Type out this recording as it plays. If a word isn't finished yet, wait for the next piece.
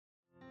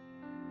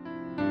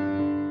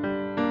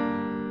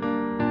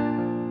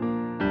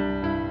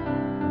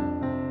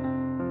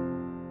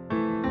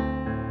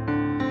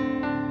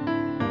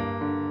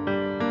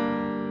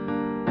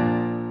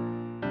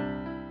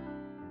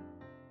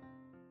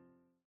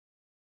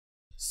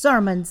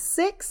Sermon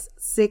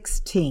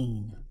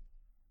 6:16.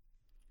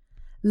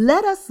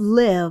 Let us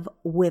live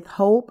with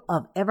hope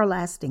of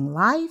everlasting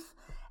life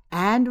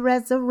and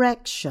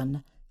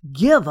resurrection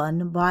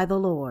given by the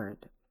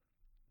Lord.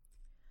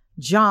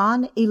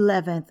 John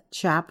 11th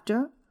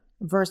chapter,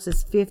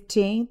 verses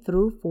 15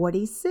 through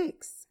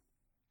 46.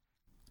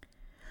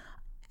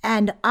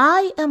 And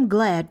I am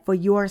glad for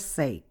your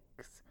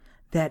sakes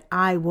that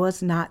I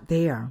was not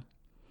there,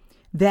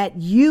 that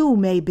you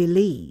may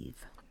believe.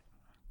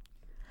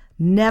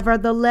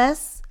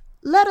 Nevertheless,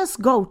 let us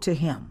go to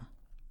him.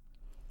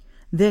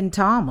 Then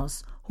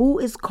Thomas, who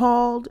is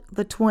called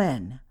the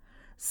twin,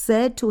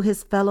 said to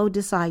his fellow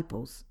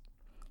disciples,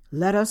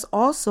 Let us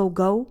also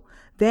go,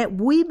 that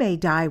we may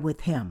die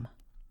with him.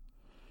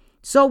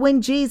 So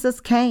when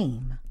Jesus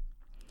came,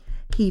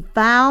 he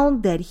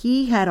found that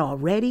he had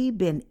already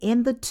been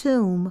in the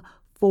tomb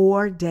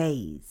 4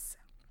 days.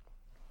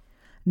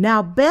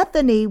 Now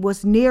Bethany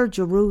was near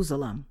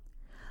Jerusalem,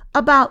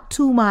 about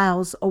 2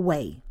 miles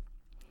away.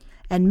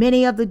 And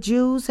many of the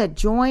Jews had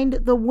joined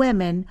the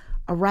women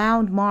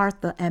around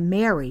Martha and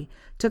Mary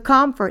to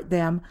comfort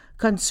them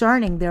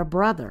concerning their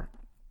brother.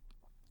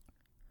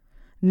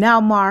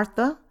 Now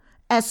Martha,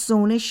 as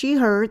soon as she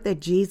heard that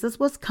Jesus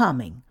was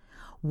coming,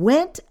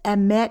 went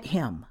and met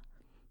him,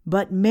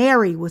 but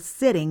Mary was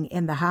sitting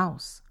in the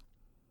house.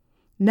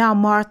 Now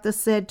Martha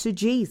said to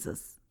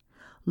Jesus,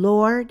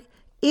 Lord,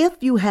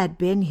 if you had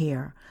been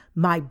here,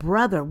 my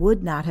brother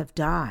would not have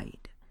died.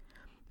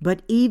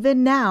 But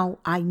even now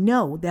I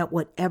know that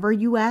whatever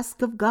you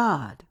ask of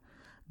God,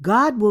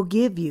 God will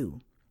give you.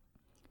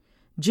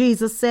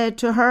 Jesus said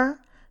to her,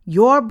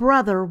 Your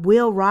brother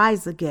will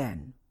rise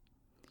again.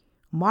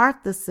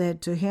 Martha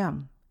said to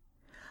him,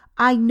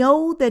 I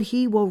know that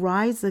he will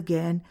rise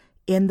again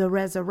in the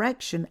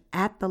resurrection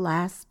at the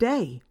last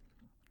day.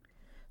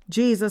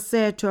 Jesus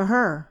said to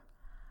her,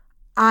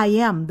 I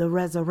am the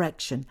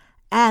resurrection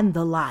and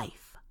the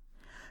life.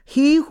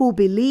 He who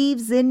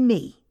believes in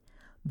me,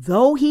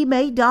 though he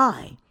may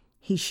die,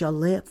 he shall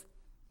live.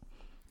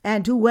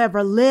 And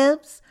whoever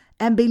lives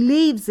and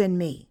believes in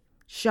me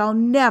shall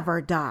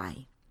never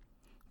die.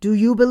 Do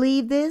you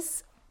believe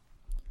this?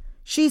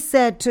 She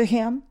said to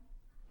him,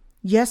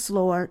 Yes,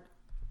 Lord.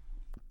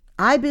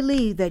 I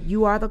believe that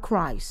you are the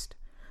Christ,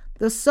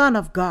 the Son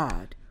of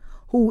God,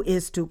 who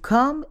is to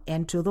come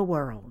into the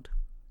world.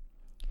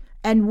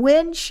 And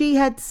when she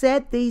had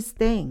said these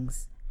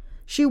things,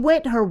 she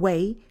went her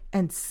way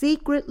and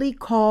secretly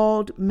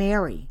called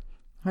Mary,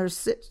 her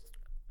sister,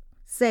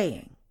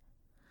 saying,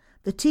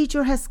 The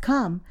teacher has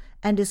come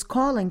and is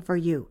calling for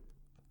you.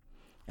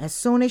 As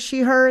soon as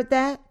she heard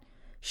that,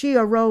 she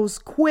arose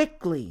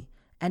quickly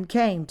and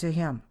came to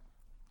him.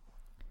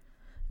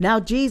 Now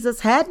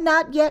Jesus had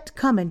not yet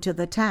come into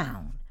the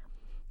town,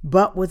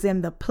 but was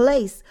in the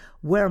place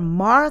where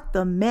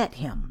Martha met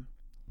him.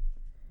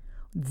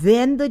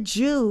 Then the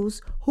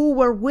Jews who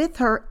were with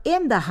her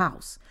in the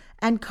house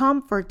and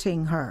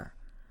comforting her,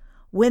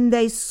 when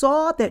they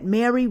saw that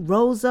Mary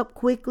rose up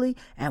quickly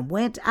and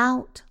went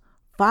out,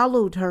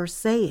 followed her,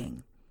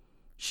 saying,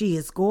 She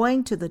is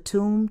going to the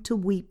tomb to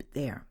weep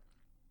there.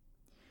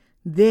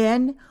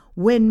 Then,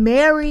 when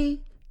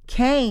Mary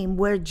came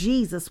where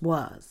Jesus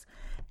was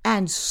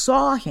and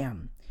saw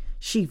him,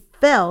 she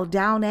fell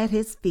down at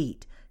his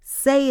feet,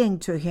 saying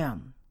to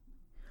him,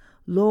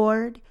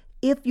 Lord,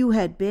 if you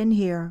had been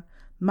here,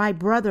 my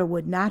brother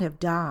would not have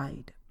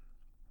died.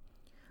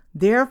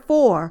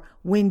 Therefore,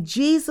 when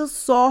Jesus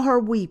saw her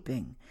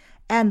weeping,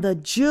 and the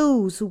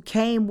Jews who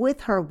came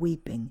with her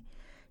weeping,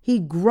 he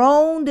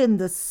groaned in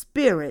the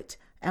spirit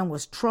and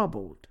was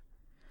troubled.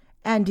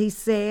 And he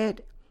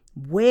said,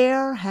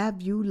 Where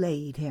have you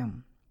laid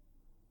him?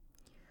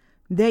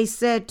 They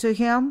said to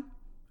him,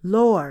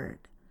 Lord,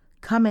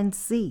 come and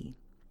see.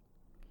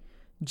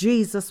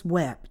 Jesus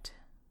wept.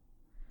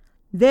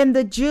 Then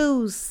the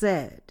Jews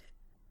said,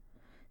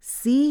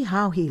 See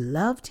how he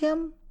loved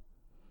him?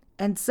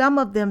 And some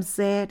of them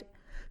said,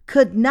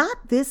 Could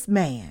not this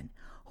man,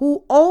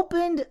 who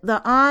opened the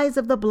eyes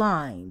of the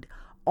blind,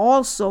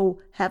 also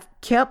have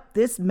kept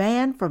this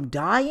man from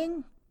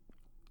dying?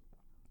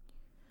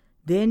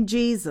 Then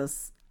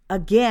Jesus,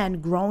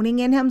 again groaning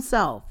in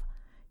himself,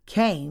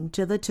 came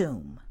to the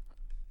tomb.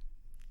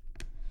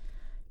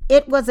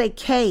 It was a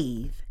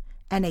cave,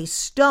 and a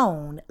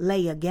stone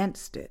lay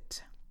against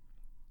it.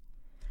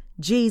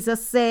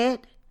 Jesus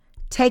said,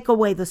 Take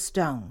away the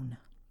stone.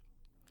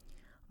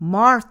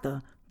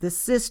 Martha, the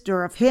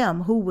sister of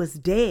him who was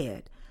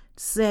dead,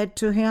 said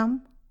to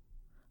him,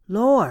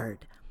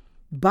 Lord,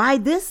 by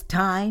this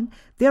time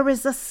there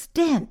is a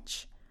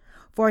stench,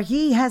 for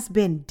he has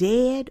been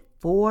dead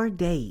 4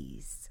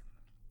 days.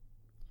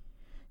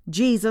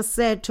 Jesus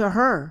said to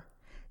her,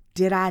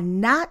 Did I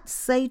not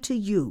say to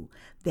you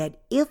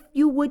that if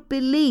you would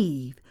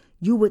believe,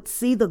 you would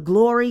see the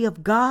glory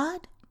of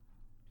God?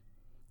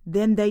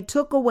 Then they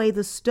took away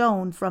the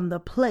stone from the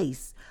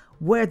place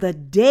where the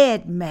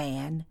dead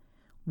man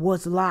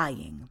was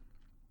lying.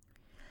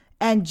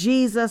 And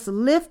Jesus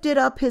lifted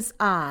up his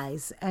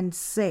eyes and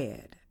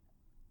said,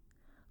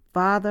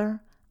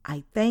 Father,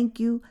 I thank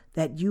you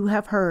that you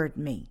have heard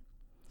me,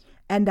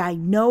 and I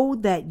know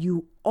that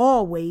you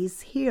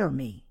always hear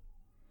me.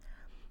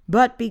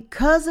 But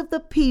because of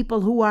the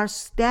people who are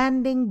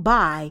standing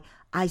by,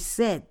 I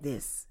said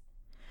this,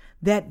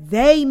 that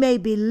they may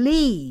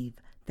believe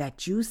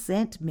that you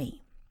sent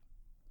me.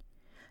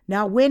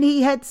 Now when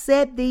he had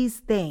said these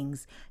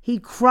things, he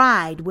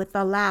cried with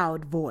a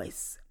loud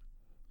voice,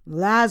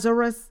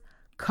 Lazarus,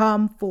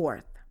 come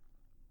forth.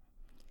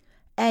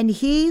 And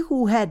he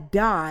who had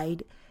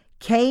died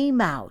came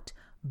out,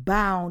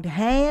 bound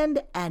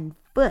hand and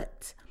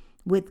foot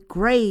with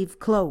grave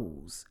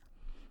clothes,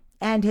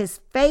 and his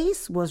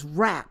face was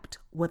wrapped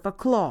with a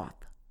cloth.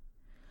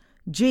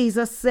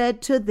 Jesus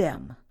said to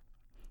them,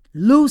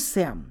 Loose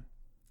him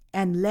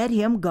and let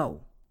him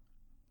go.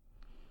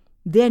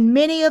 Then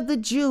many of the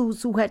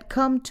Jews who had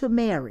come to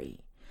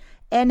Mary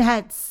and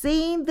had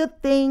seen the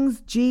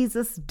things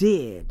Jesus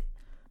did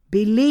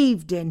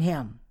believed in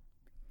him.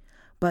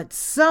 But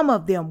some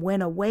of them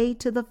went away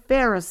to the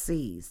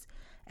Pharisees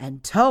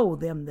and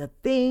told them the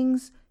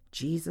things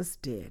Jesus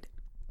did.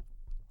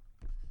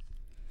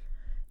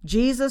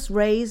 Jesus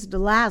raised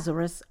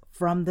Lazarus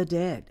from the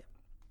dead.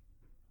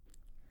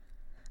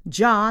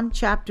 John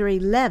chapter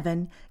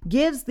 11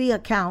 gives the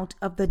account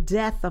of the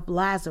death of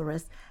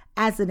Lazarus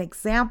as an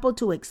example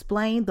to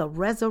explain the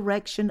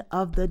resurrection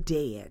of the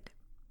dead.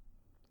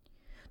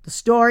 The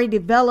story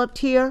developed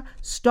here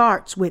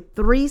starts with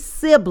 3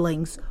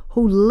 siblings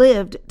who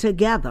lived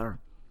together,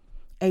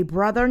 a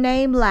brother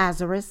named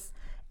Lazarus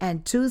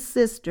and 2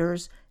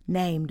 sisters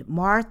named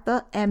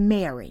Martha and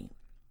Mary.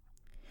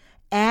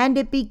 And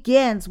it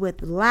begins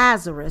with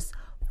Lazarus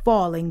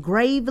falling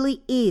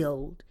gravely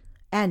ill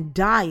and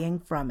dying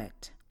from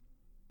it.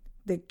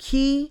 The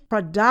key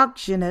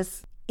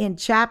protagonist in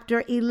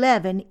chapter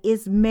 11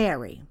 is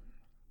Mary.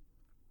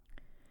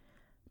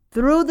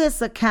 Through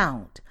this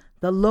account,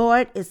 the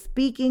Lord is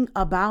speaking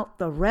about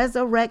the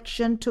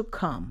resurrection to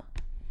come.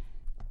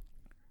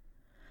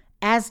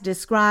 As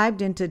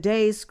described in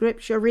today's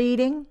scripture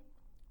reading,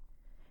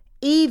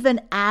 even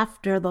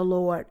after the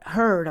Lord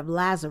heard of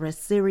Lazarus'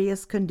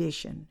 serious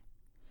condition,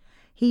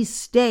 he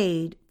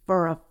stayed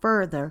for a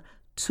further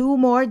 2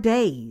 more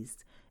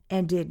days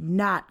and did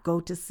not go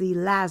to see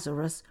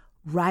Lazarus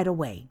right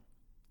away.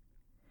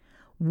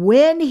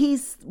 When he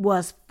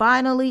was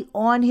finally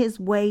on his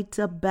way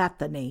to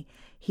Bethany,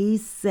 he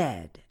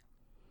said,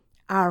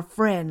 Our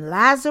friend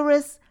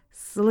Lazarus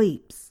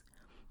sleeps,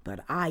 but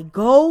I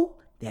go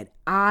that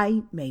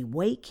I may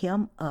wake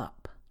him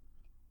up.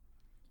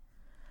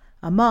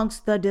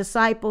 Amongst the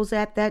disciples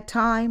at that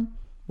time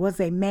was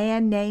a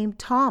man named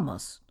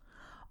Thomas,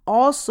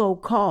 also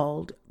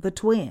called the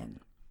twin.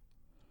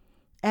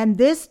 And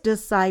this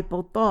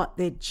disciple thought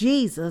that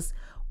Jesus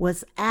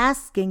was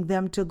asking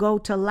them to go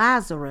to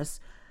Lazarus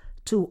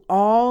to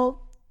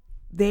all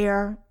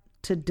there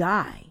to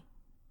die.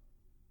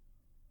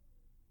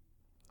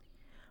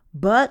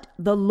 But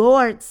the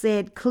Lord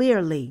said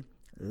clearly,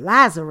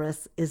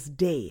 Lazarus is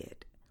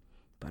dead,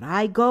 but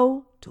I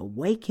go to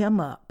wake him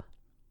up.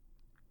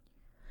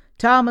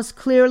 Thomas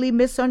clearly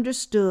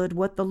misunderstood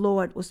what the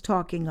Lord was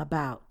talking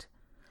about.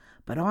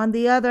 But on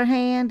the other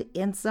hand,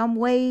 in some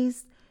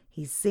ways,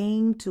 he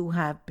seemed to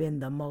have been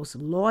the most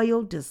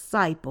loyal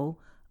disciple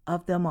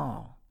of them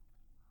all.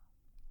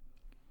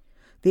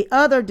 The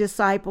other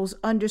disciples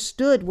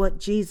understood what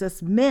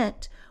Jesus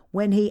meant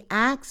when he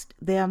asked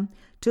them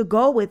to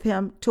go with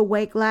him to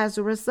wake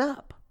Lazarus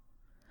up.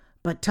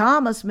 But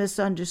Thomas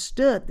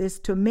misunderstood this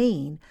to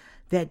mean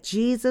that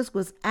Jesus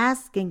was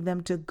asking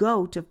them to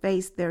go to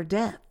face their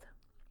death.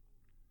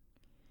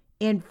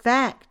 In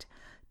fact,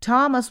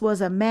 Thomas was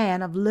a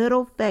man of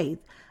little faith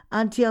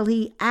until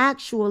he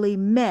actually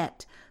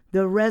met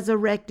the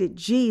resurrected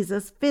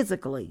Jesus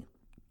physically.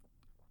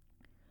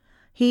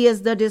 He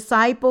is the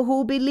disciple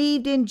who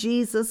believed in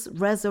Jesus'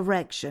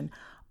 resurrection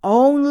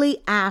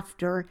only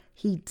after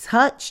he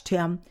touched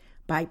him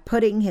by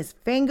putting his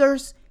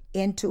fingers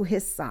into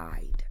his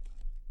side.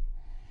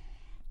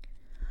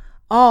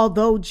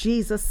 Although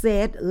Jesus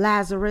said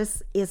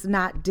Lazarus is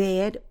not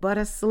dead but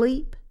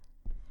asleep,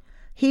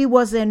 he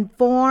was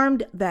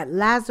informed that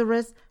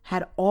Lazarus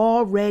had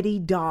already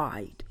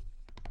died.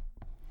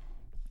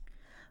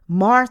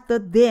 Martha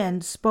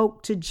then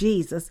spoke to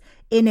Jesus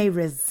in a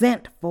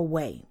resentful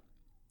way.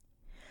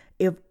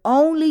 If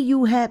only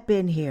you had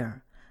been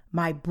here,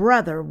 my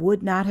brother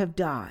would not have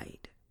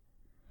died.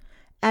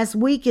 As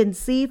we can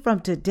see from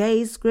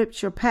today's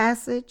scripture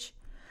passage,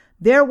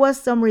 there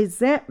was some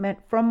resentment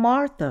from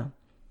Martha.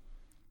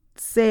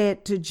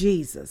 Said to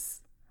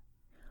Jesus,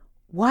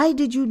 Why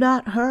did you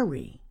not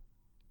hurry?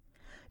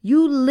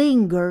 You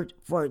lingered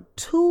for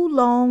 2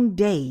 long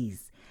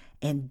days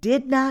and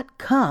did not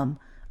come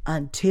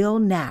until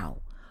now,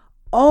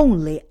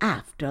 only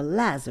after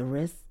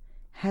Lazarus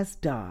has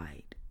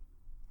died.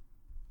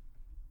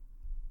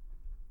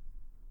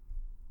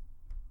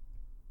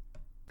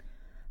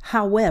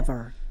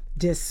 However,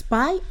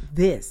 despite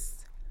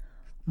this,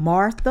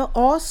 Martha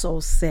also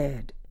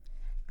said,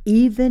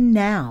 Even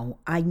now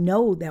I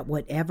know that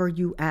whatever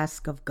you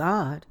ask of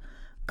God,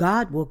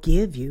 God will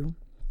give you.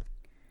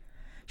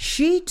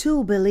 She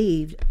too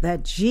believed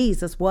that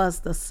Jesus was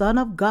the Son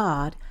of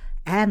God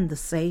and the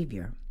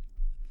Savior.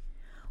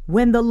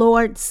 When the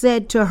Lord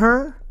said to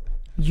her,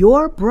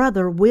 "Your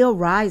brother will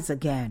rise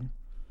again,"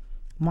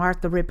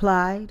 Martha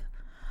replied,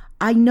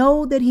 "I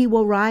know that he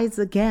will rise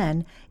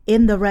again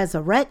in the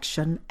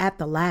resurrection at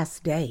the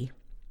last day."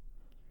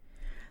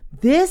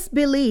 This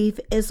belief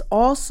is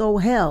also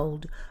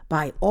held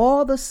by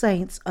all the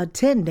saints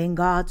attending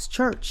God's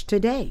church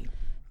today.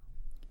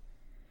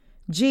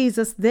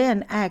 Jesus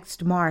then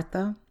asked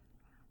Martha,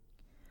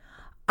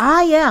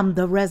 "I am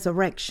the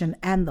resurrection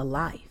and the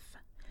life.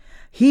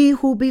 He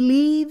who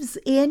believes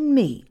in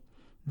me,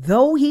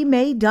 though he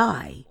may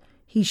die,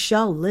 he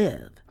shall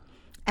live.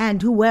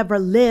 And whoever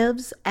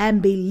lives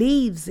and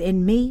believes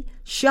in me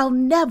shall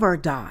never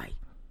die.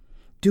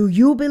 Do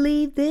you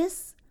believe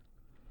this?"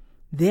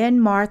 Then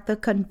Martha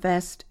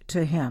confessed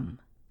to him,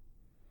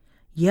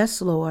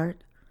 "Yes,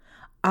 Lord,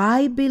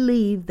 I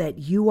believe that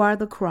you are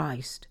the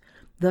Christ,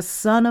 the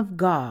Son of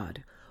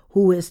God,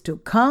 who is to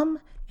come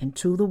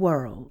into the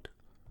world."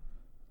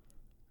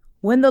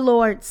 When the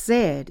Lord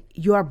said,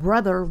 "Your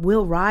brother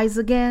will rise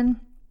again,"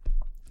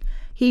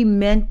 he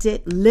meant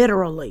it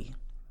literally.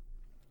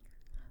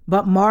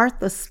 But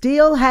Martha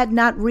still had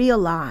not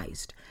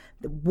realized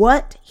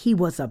what he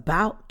was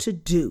about to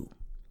do.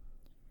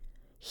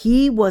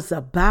 He was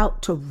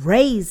about to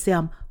raise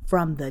him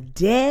from the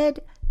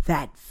dead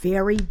that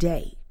very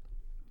day.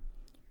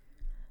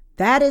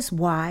 That is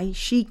why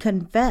she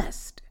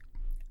confessed,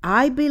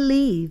 "I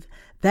believe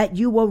that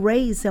you will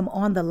raise him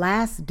on the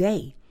last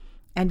day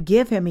and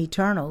give him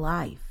eternal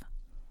life."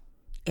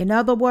 In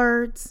other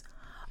words,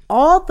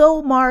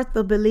 although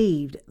Martha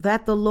believed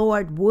that the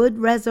Lord would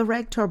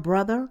resurrect her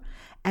brother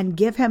and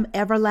give him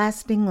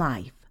everlasting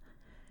life,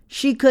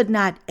 she could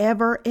not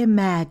ever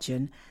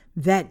imagine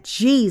that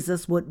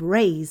Jesus would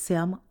raise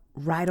him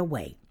right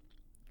away.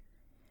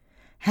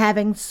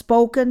 Having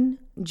spoken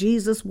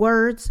Jesus'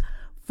 words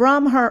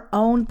from her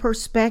own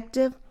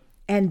perspective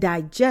and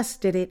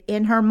digested it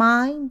in her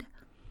mind,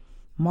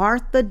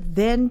 Martha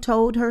then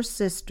told her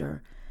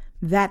sister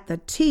that the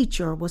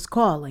teacher was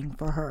calling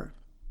for her.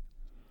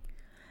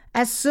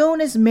 As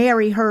soon as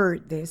Mary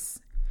heard this,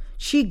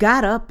 she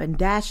got up and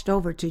dashed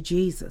over to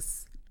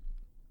Jesus.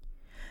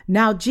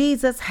 Now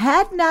Jesus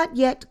had not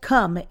yet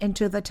come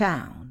into the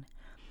town,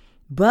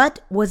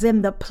 but was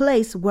in the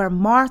place where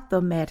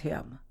Martha met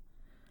him.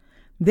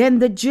 Then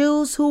the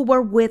Jews who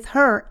were with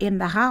her in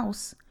the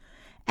house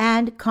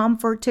and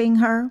comforting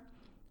her,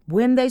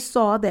 when they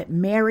saw that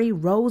Mary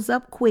rose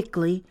up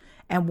quickly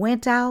and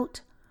went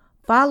out,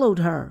 followed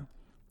her,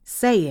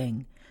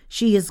 saying,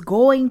 "She is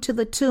going to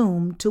the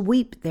tomb to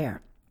weep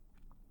there."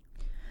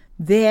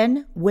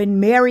 Then, when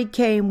Mary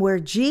came where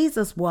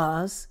Jesus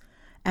was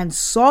and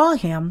saw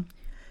him,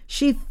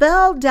 she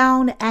fell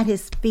down at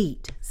his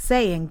feet,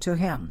 saying to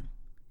him,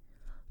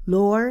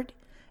 "Lord,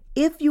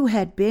 if you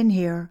had been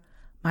here,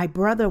 my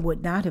brother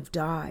would not have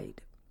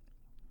died."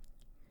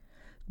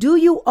 Do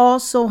you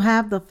also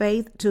have the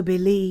faith to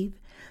believe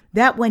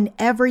that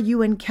whenever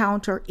you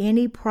encounter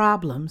any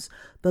problems,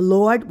 the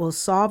Lord will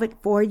solve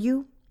it for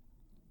you?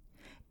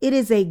 It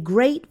is a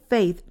great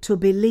faith to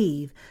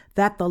believe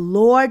that the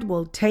Lord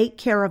will take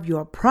care of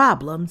your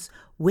problems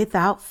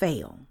without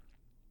fail.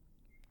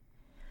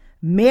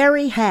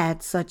 Mary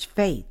had such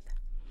faith.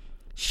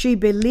 She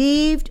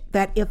believed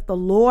that if the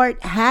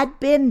Lord had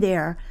been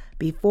there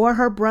before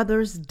her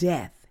brother's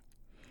death,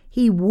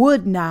 he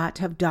would not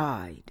have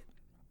died.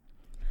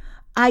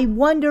 I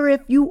wonder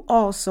if you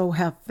also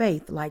have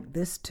faith like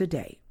this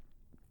today.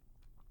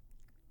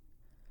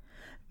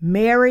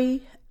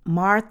 Mary,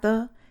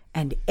 Martha,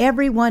 and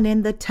everyone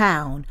in the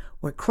town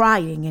were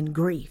crying in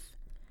grief.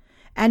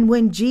 And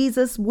when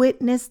Jesus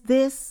witnessed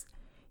this,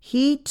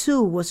 he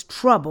too was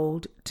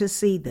troubled to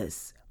see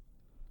this.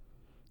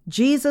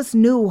 Jesus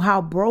knew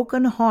how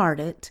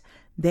broken-hearted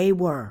they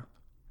were.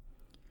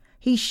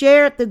 He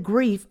shared the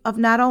grief of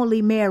not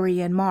only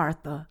Mary and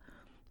Martha,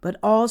 but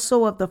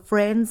also of the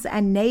friends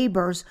and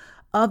neighbors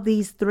of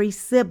these three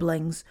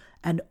siblings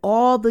and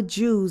all the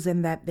Jews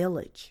in that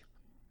village.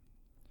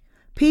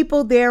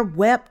 People there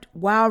wept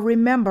while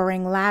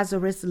remembering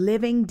Lazarus'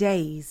 living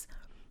days,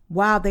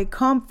 while they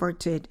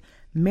comforted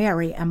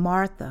Mary and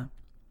Martha.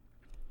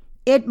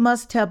 It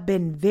must have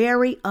been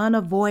very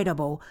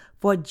unavoidable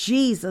for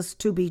Jesus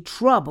to be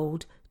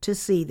troubled to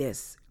see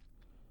this.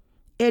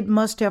 It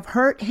must have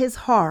hurt his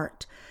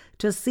heart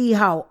to see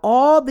how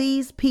all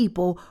these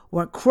people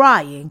were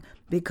crying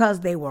because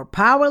they were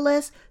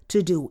powerless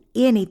to do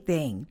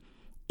anything,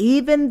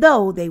 even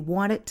though they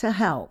wanted to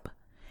help.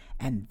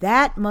 And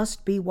that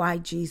must be why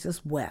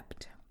Jesus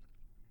wept.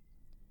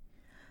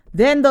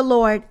 Then the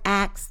Lord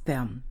asked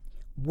them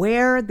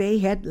where they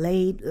had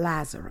laid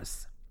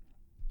Lazarus.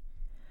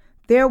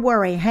 There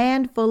were a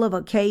handful of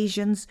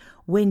occasions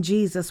when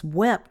Jesus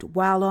wept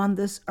while on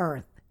this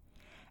earth.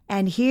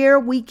 And here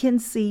we can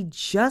see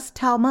just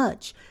how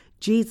much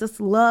Jesus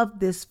loved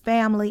this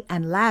family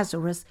and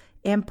Lazarus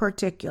in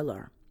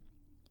particular.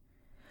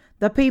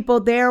 The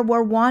people there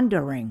were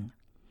wondering.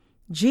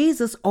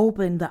 Jesus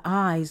opened the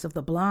eyes of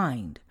the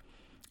blind.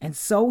 And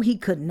so he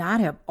could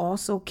not have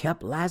also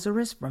kept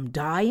Lazarus from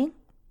dying?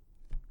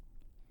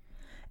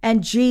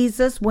 And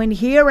Jesus, when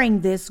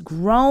hearing this,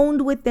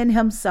 groaned within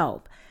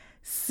himself,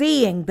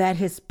 seeing that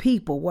his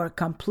people were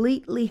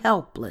completely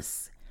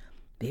helpless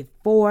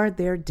before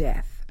their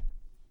death.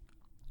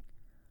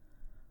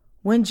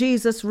 When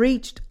Jesus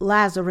reached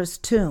Lazarus'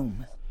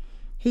 tomb,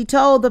 he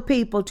told the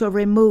people to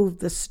remove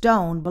the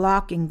stone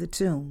blocking the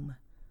tomb.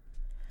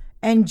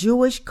 In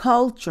Jewish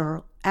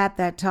culture at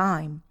that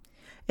time,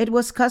 it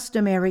was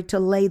customary to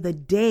lay the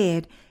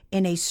dead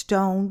in a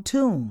stone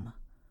tomb.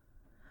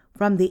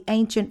 From the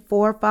ancient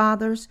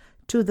forefathers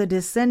to the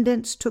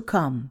descendants to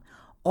come,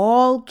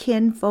 all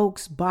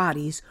kinfolks'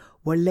 bodies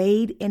were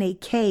laid in a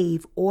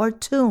cave or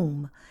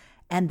tomb,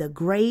 and the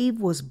grave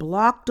was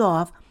blocked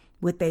off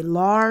with a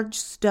large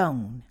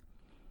stone.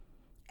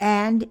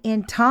 And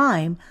in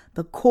time,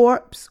 the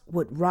corpse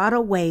would rot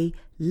away,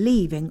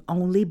 leaving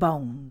only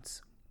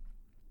bones.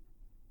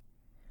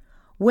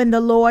 When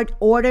the Lord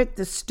ordered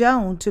the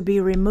stone to be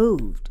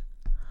removed,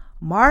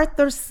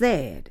 Martha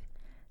said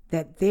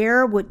that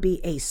there would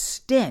be a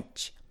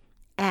stench,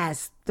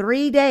 as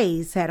 3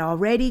 days had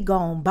already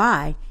gone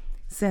by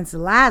since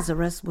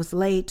Lazarus was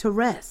laid to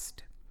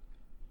rest.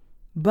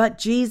 But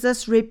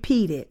Jesus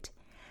repeated,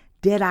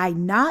 "Did I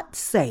not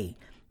say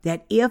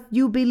that if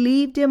you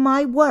believed in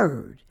my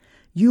word,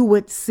 you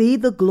would see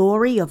the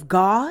glory of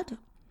God?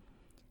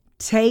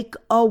 Take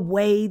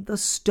away the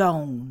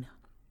stone."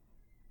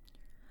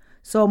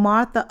 So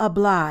Martha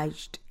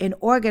obliged and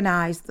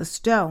organized the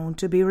stone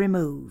to be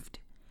removed.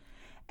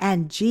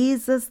 And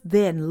Jesus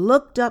then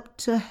looked up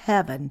to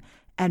heaven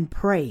and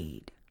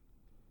prayed,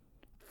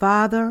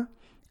 "Father,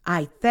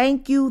 I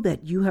thank you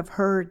that you have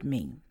heard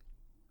me.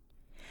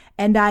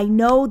 And I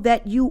know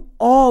that you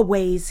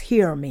always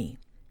hear me.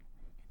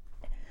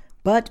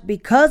 But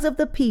because of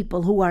the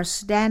people who are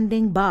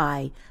standing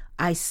by,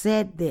 I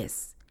said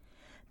this,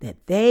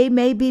 that they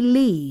may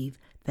believe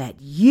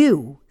that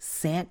you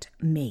sent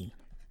me."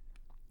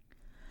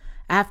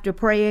 After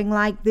praying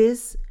like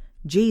this,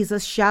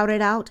 Jesus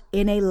shouted out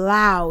in a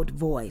loud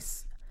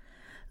voice,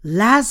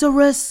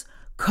 "Lazarus,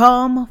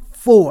 come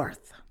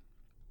forth."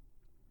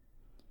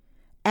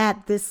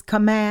 At this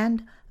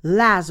command,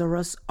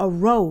 Lazarus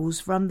arose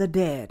from the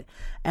dead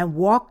and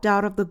walked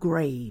out of the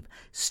grave,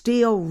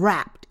 still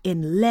wrapped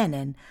in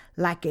linen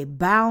like a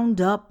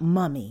bound-up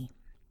mummy.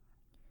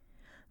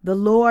 The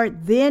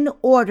Lord then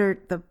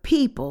ordered the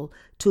people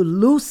to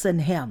loosen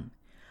him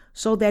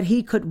so that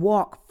he could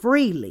walk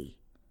freely.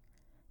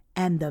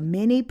 And the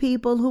many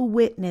people who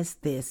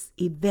witnessed this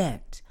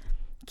event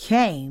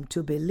came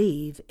to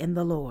believe in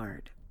the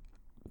Lord.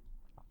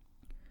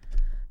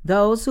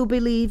 Those who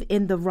believe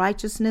in the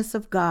righteousness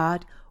of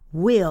God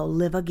will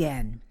live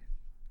again.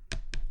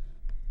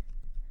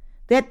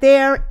 That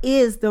there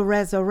is the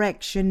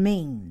resurrection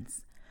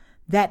means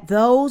that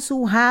those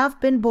who have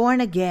been born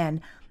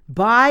again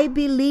by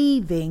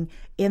believing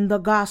in the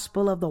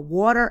gospel of the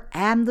water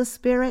and the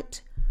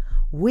Spirit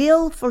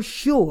will for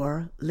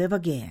sure live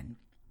again.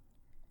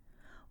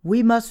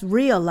 We must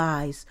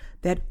realize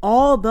that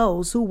all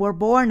those who were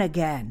born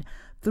again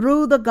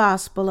through the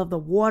gospel of the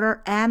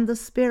water and the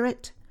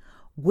Spirit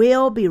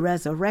will be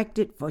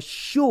resurrected for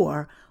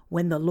sure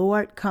when the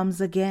Lord comes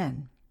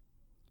again.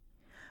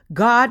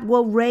 God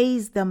will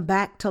raise them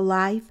back to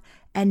life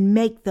and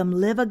make them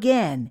live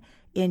again,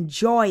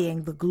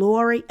 enjoying the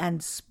glory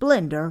and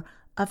splendor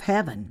of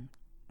heaven.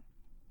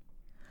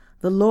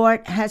 The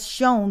Lord has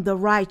shown the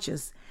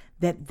righteous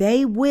that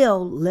they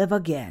will live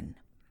again.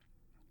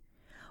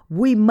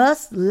 We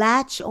must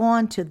latch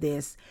on to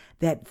this,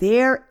 that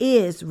there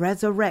is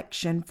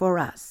resurrection for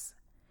us,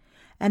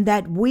 and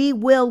that we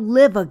will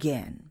live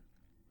again.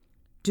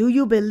 Do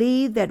you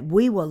believe that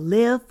we will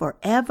live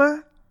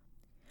forever?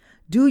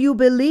 Do you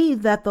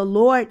believe that the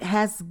Lord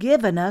has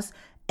given us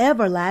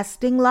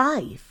everlasting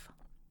life?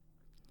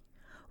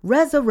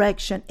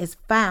 Resurrection is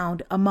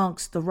found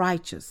amongst the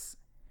righteous.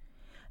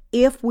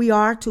 If we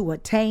are to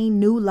attain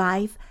new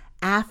life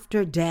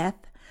after death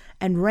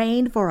and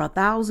reign for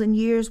 1,000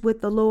 years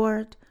with the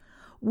Lord,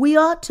 we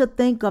ought to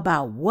think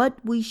about what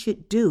we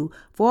should do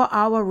for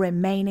our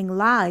remaining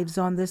lives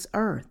on this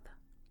earth.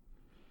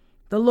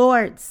 The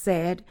Lord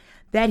said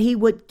that He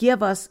would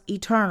give us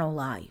eternal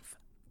life.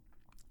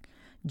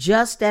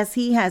 Just as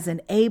He has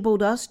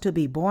enabled us to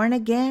be born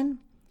again,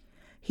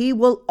 He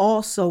will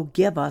also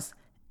give us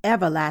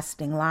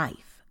everlasting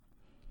life.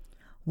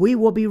 We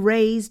will be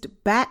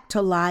raised back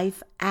to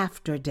life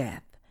after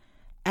death,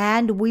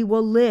 and we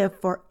will live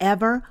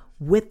forever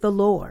with the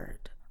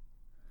Lord.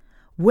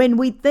 When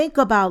we think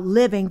about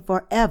living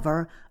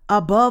forever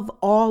above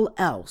all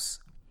else,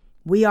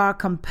 we are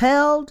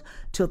compelled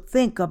to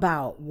think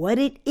about what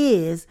it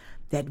is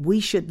that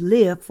we should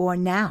live for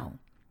now.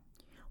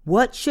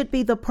 What should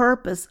be the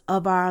purpose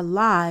of our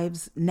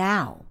lives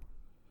now,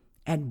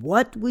 and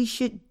what we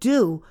should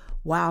do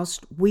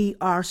whilst we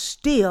are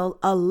still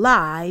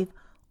alive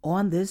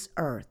on this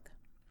earth.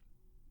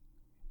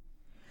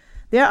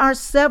 There are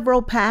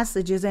several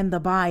passages in the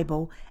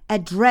Bible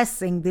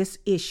addressing this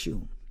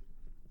issue.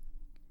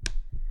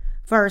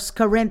 1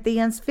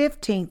 Corinthians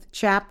 15th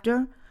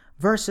chapter,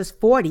 verses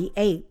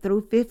 48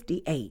 through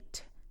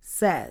 58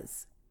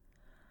 says,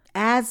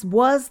 "As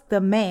was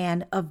the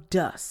man of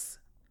dust,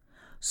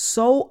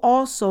 so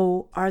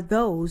also are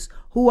those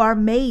who are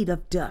made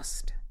of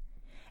dust.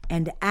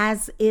 And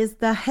as is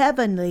the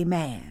heavenly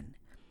man,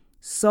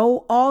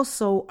 so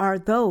also are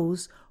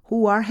those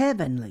who are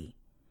heavenly.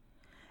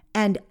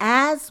 And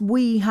as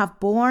we have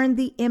borne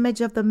the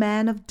image of the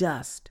man of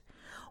dust,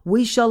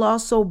 we shall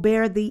also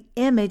bear the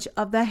image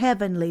of the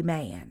heavenly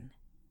man.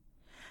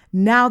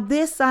 Now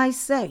this I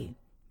say,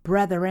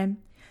 brethren,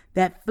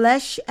 that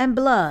flesh and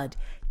blood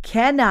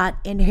cannot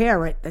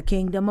inherit the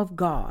kingdom of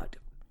God,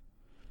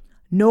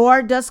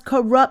 nor does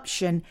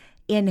corruption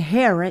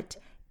inherit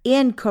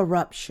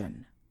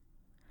incorruption.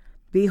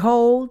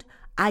 Behold,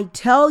 I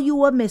tell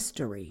you a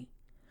mystery.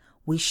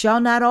 We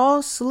shall not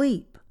all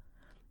sleep,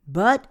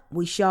 but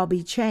we shall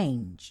be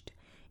changed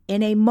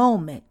in a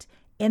moment,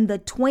 in the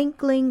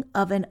twinkling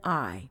of an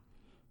eye,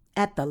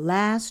 at the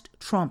last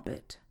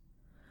trumpet.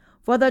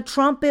 For the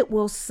trumpet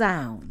will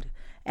sound,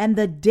 and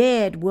the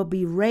dead will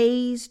be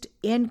raised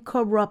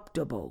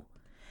incorruptible,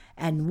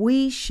 and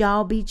we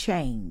shall be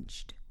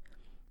changed.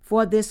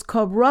 For this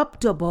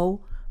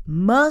corruptible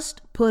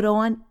must put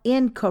on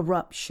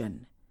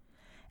incorruption,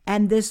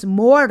 and this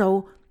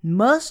mortal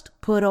must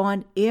put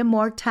on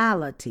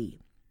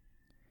immortality.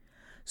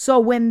 So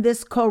when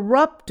this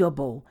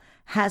corruptible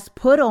has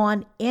put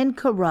on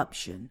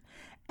incorruption,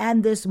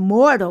 and this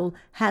mortal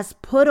has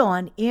put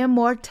on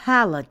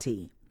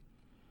immortality,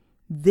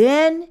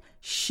 then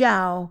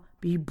shall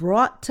be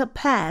brought to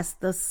pass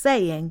the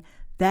saying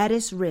that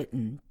is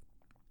written,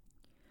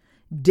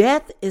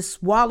 Death is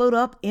swallowed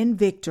up in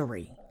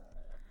victory.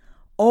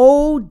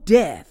 O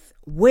death,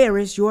 where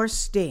is your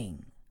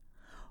sting?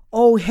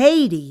 O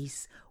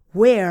Hades,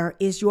 where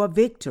is your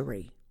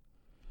victory?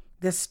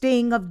 The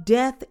sting of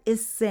death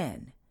is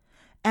sin,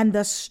 and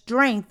the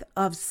strength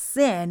of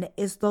sin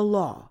is the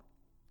law.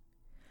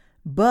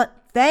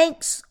 But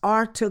thanks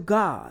are to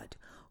God,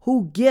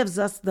 who gives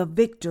us the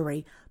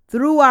victory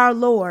through our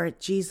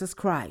Lord Jesus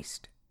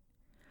Christ.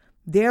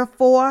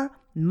 Therefore,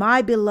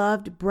 my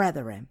beloved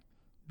brethren,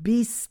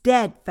 be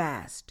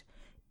steadfast,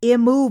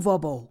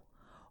 immovable,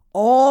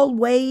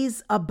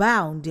 always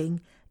abounding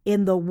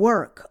in the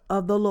work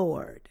of the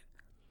Lord,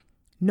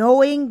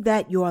 knowing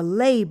that your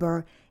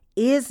labor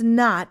is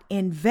not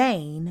in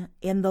vain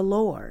in the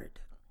Lord.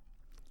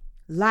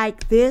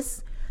 Like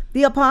this,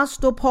 the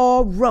Apostle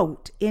Paul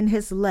wrote in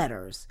his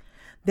letters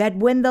that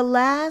when the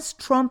last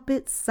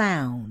trumpet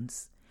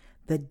sounds,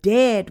 the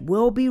dead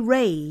will be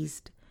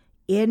raised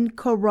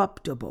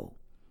incorruptible,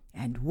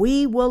 and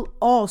we will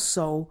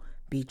also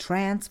be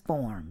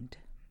transformed.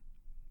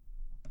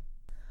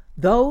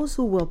 Those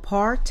who will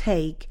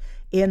partake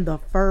in the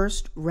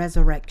first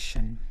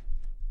resurrection.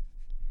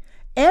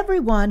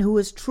 Everyone who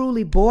is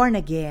truly born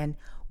again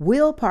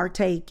will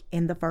partake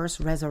in the first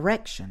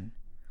resurrection.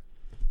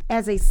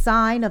 As a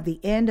sign of the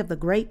end of the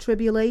Great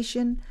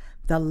Tribulation,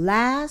 the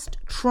last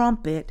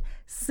trumpet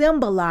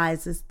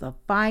symbolizes the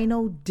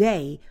final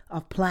day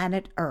of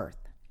planet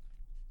Earth.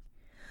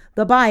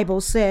 The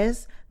Bible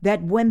says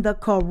that when the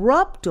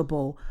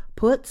corruptible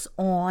puts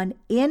on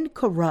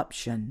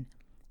incorruption,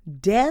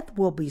 death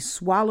will be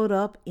swallowed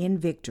up in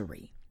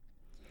victory.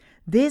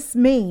 This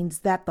means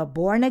that the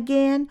born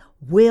again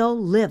will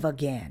live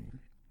again.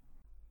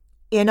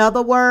 In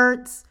other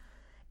words,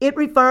 it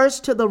refers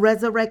to the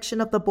resurrection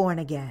of the born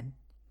again.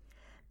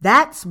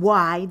 That's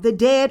why the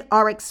dead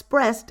are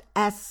expressed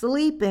as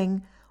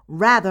sleeping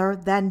rather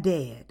than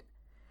dead.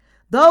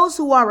 Those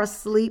who are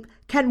asleep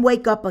can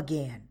wake up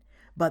again,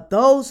 but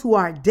those who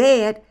are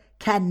dead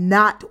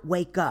cannot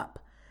wake up.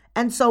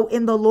 And so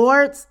in the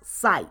Lord's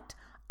sight,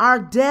 our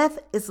death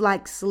is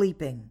like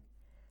sleeping.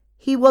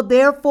 He will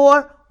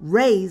therefore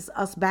raise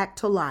us back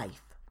to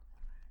life.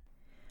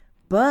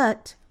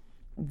 But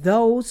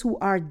those who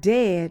are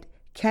dead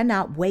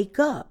cannot wake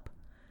up.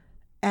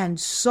 And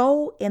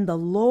so in the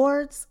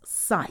Lord's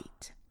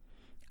sight,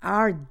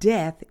 our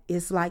death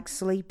is like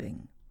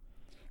sleeping.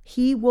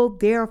 He will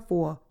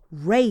therefore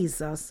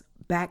raise us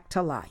back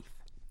to life.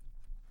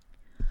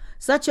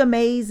 Such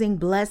amazing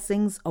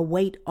blessings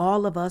await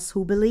all of us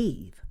who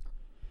believe.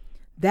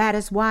 That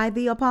is why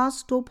the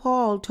Apostle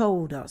Paul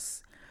told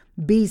us,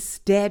 be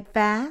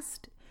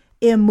steadfast,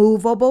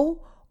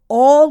 immovable,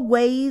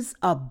 always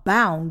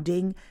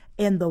abounding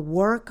in the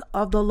work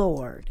of the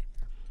Lord,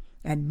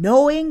 and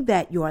knowing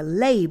that your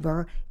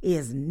labor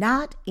is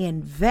not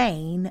in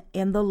vain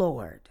in the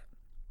Lord.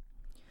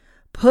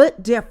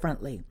 Put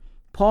differently,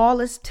 Paul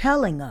is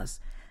telling us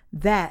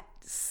that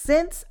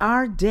since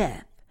our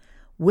death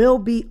will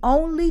be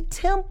only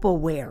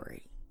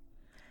temporary,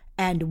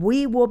 and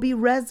we will be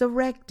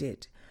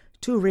resurrected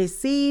to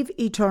receive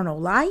eternal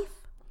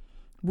life,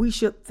 we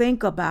should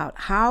think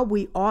about how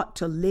we ought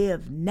to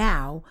live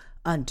now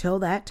until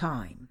that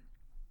time.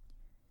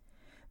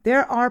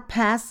 There are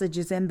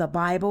passages in the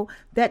Bible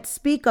that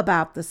speak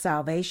about the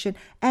salvation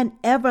and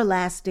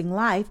everlasting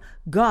life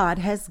God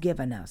has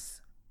given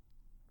us.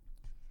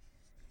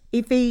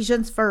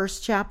 Ephesians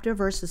 1st chapter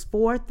verses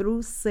 4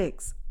 through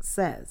 6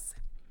 says,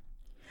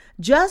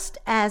 just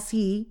as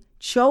he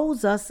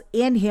chose us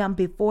in him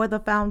before the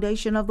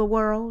foundation of the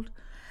world,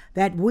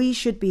 that we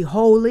should be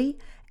holy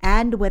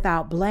and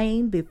without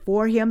blame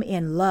before him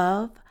in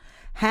love,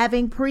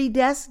 having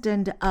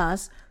predestined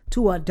us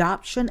to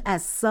adoption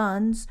as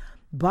sons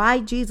by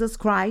Jesus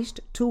Christ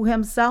to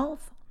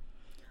himself,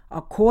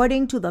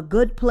 according to the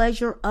good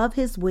pleasure of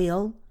his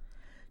will,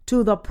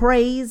 to the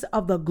praise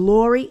of the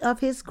glory of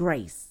his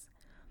grace,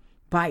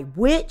 by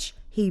which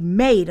he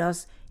made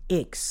us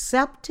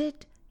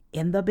accepted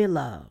in the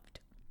beloved.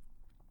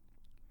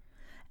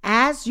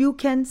 As you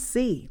can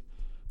see,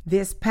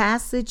 this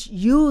passage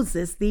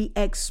uses the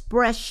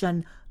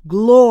expression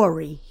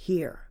glory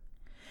here.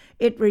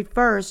 It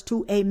refers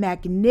to a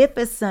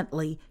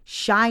magnificently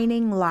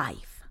shining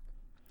life.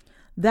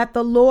 That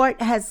the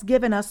Lord has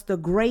given us the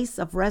grace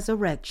of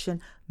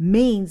resurrection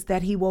means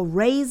that he will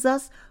raise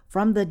us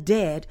from the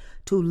dead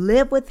to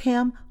live with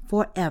him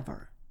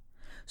forever,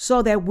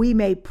 so that we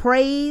may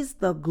praise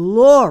the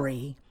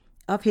glory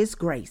of his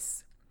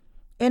grace.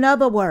 In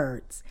other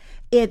words,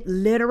 it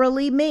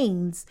literally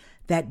means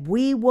that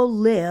we will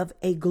live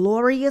a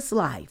glorious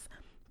life,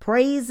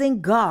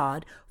 praising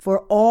God for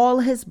all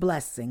his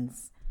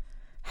blessings,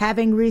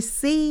 having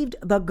received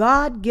the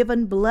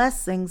God-given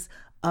blessings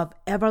of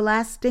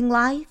everlasting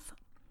life,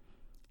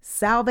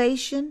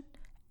 salvation,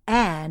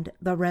 and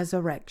the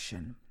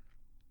resurrection.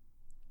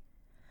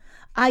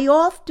 I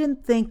often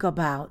think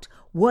about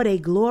what a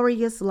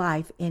glorious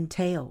life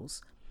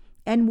entails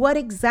and what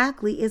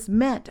exactly is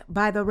meant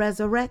by the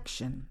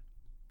resurrection.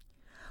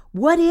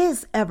 What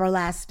is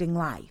everlasting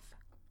life?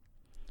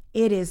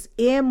 It is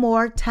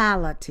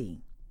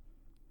immortality.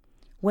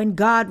 When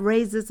God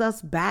raises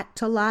us back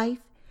to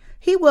life,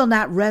 he will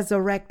not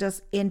resurrect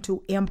us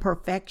into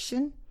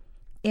imperfection.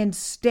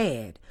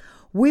 Instead,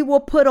 we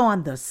will put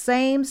on the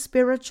same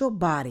spiritual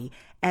body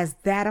as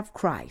that of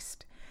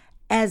Christ,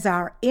 as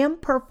our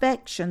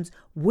imperfections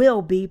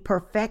will be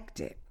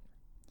perfected.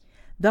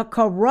 The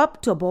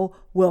corruptible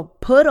will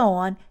put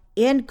on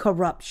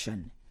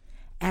incorruption,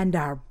 and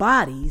our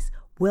bodies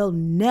will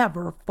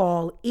never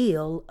fall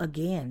ill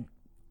again.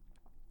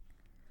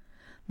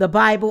 The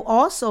Bible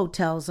also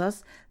tells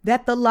us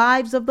that the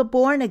lives of the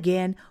born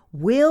again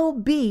will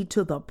be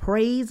to the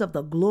praise of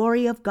the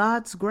glory of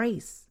God's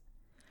grace.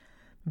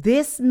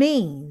 This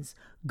means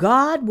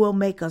God will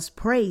make us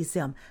praise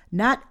him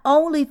not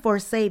only for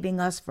saving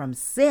us from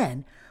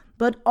sin,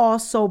 but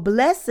also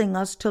blessing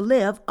us to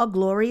live a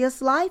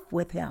glorious life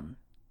with him.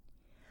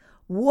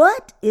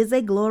 What is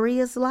a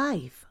glorious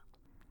life?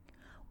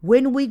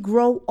 When we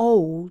grow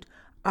old,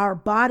 our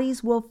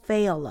bodies will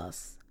fail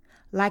us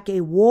like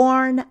a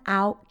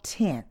worn-out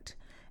tent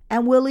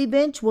and will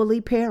eventually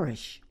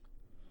perish.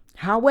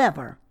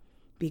 However,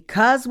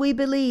 because we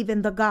believe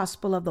in the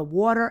gospel of the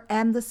water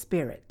and the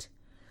Spirit,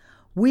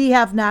 we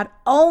have not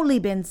only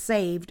been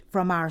saved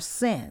from our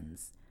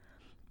sins,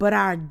 but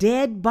our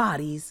dead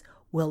bodies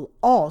will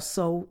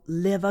also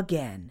live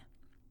again.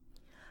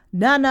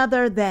 None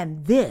other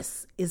than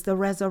this is the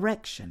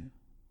resurrection.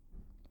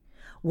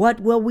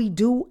 What will we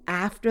do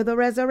after the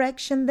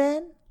resurrection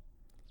then?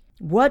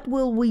 What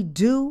will we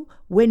do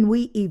when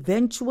we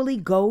eventually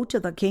go to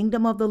the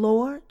kingdom of the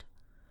Lord?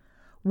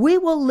 We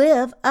will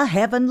live a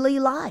heavenly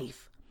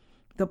life,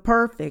 the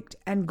perfect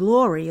and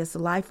glorious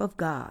life of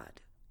God.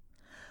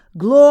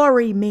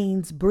 Glory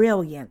means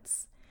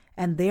brilliance,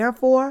 and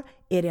therefore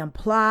it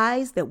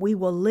implies that we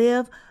will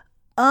live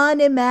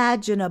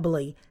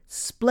unimaginably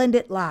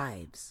splendid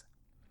lives.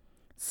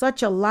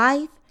 Such a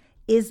life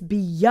is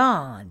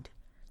beyond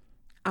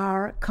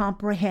our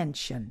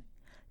comprehension,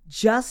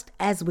 just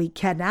as we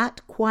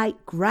cannot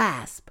quite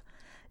grasp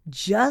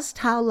just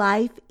how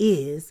life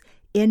is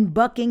in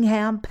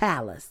Buckingham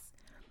Palace,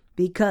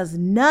 because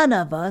none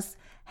of us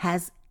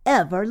has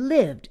ever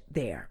lived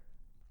there.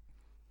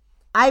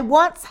 I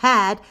once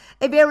had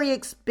a very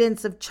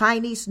expensive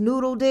Chinese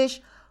noodle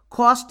dish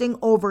costing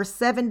over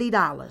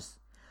 $70,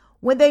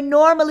 when they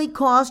normally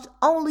cost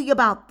only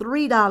about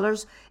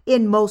 $3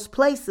 in most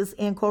places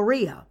in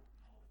Korea.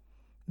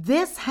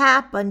 This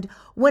happened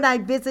when I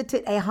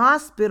visited a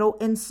hospital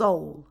in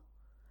Seoul.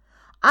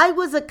 I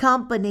was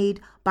accompanied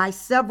by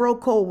several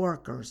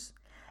co-workers,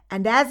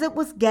 and as it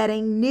was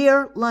getting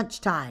near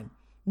lunchtime,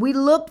 we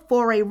looked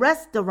for a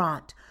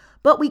restaurant,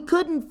 but we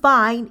couldn't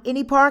find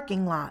any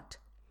parking lot.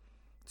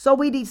 So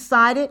we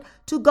decided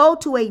to go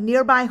to a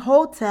nearby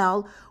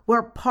hotel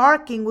where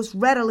parking was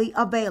readily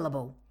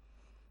available,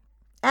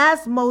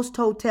 as most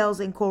hotels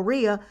in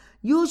Korea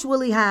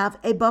usually have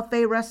a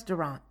buffet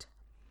restaurant.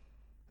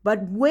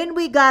 But when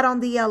we got on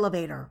the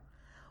elevator,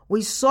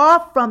 we saw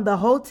from the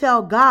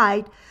hotel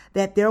guide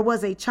that there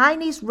was a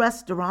Chinese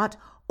restaurant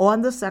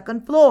on the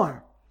second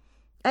floor.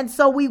 And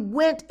so we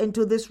went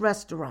into this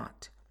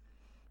restaurant.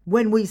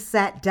 When we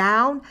sat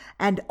down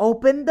and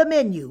opened the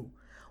menu,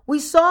 we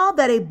saw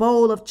that a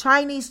bowl of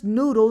Chinese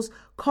noodles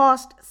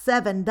cost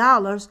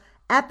 $7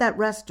 at that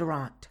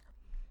restaurant.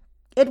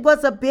 It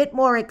was a bit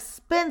more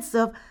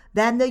expensive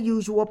than the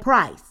usual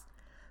price,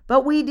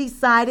 but we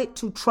decided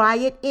to try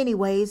it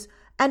anyways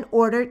and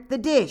ordered the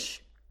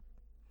dish.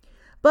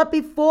 But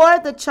before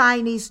the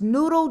Chinese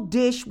noodle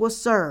dish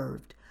was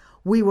served,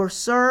 we were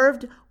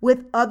served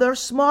with other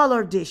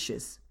smaller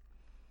dishes.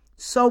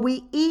 So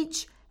we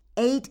each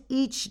ate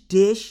each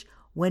dish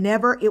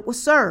whenever it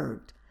was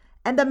served,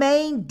 and the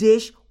main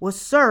dish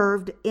was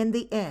served in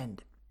the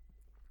end.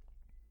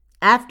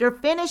 After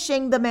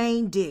finishing the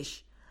main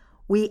dish,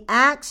 we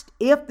asked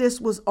if this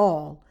was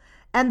all,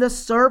 and the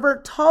server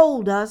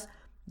told us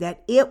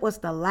that it was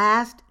the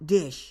last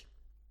dish.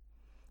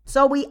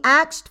 So we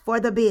asked for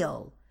the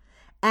bill,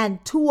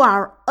 and to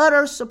our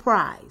utter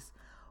surprise,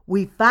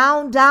 we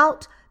found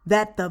out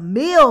that the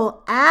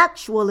meal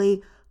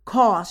actually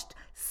cost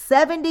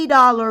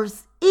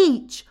 $70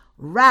 each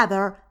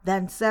rather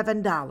than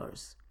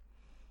 $7.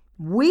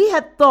 We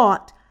had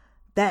thought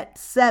that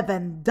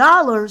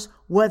 $7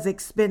 was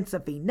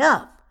expensive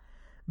enough,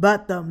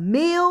 but the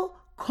meal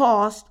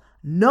cost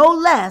no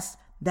less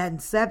than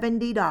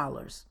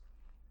 $70.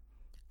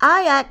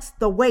 I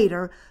asked the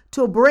waiter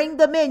to bring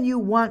the menu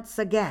once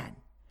again,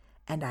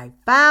 and I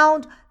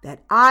found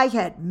that I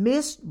had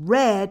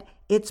misread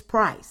its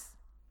price.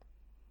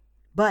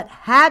 But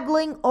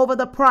haggling over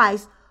the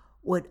price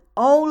would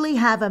only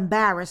have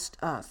embarrassed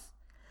us,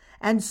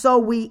 and so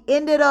we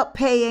ended up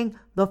paying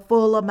the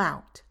full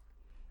amount.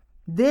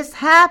 This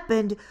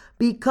happened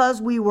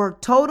because we were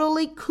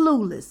totally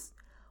clueless.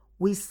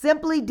 We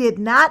simply did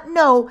not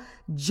know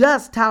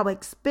just how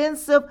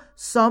expensive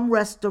some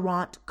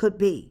restaurant could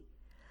be,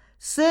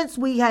 since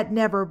we had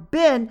never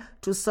been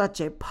to such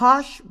a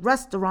posh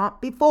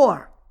restaurant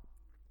before.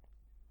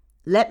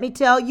 Let me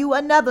tell you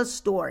another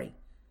story,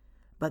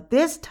 but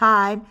this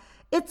time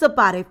it's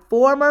about a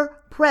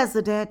former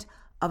president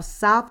of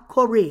South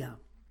Korea.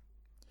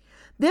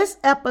 This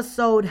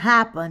episode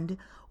happened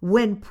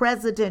when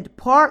President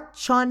Park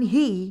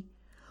Chung-hee,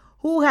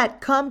 who had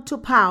come to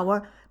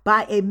power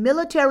by a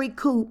military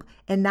coup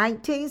in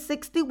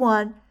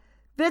 1961,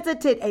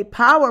 visited a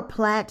power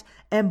plant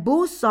in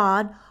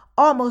Busan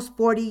almost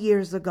 40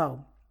 years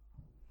ago.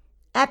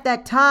 At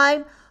that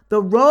time,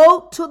 the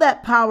road to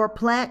that power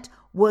plant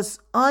was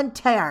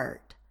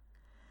untarred,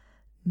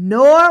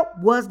 nor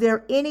was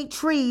there any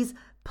trees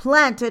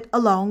planted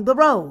along the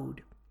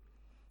road.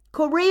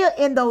 Korea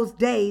in those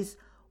days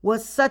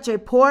was such a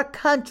poor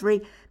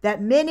country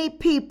that many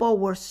people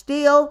were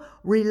still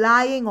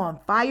relying on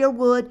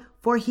firewood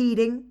for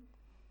heating,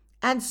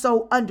 and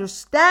so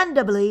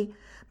understandably,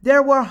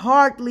 there were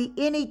hardly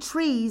any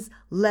trees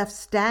left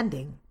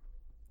standing.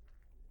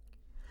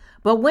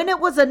 But when it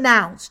was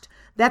announced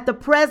that the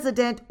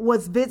president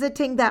was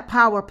visiting that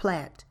power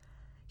plant,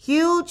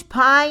 huge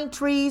pine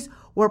trees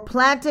were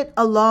planted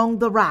along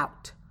the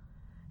route.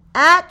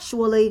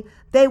 Actually,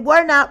 they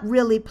were not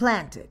really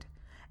planted,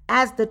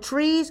 as the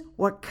trees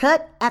were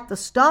cut at the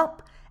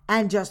stump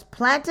and just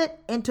planted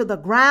into the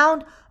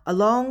ground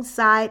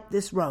alongside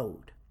this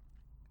road.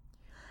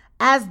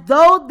 As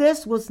though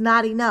this was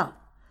not enough,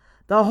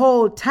 the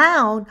whole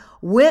town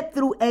went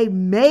through a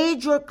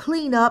major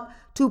cleanup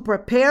to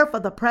prepare for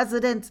the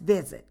president's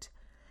visit,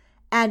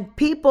 and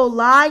people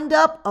lined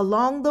up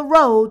along the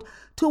road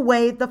to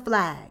wave the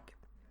flag.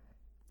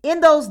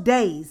 In those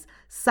days,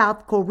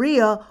 South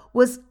Korea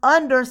was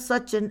under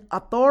such an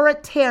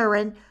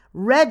authoritarian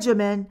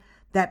regimen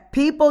that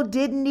people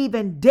didn't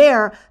even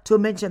dare to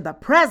mention the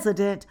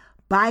president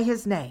by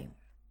his name.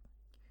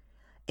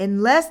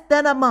 In less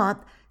than a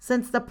month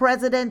since the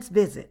president's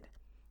visit,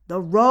 the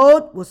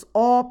road was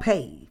all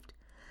paved,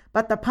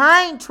 but the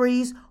pine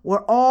trees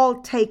were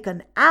all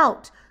taken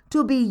out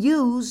to be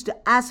used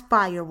as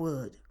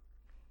firewood.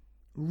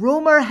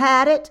 Rumor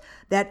had it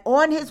that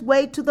on his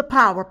way to the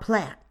power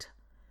plant,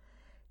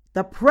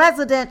 the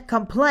president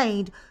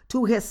complained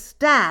to his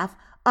staff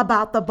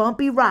about the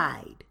bumpy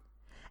ride,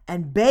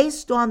 and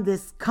based on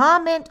this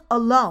comment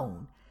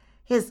alone,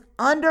 his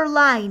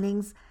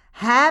underlinings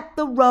had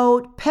the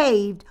road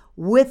paved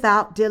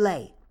without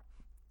delay.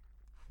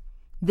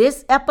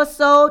 This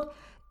episode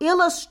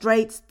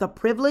illustrates the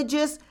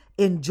privileges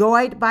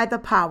enjoyed by the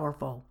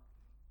powerful.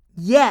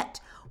 Yet,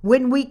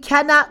 when we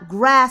cannot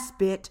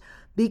grasp it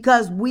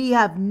because we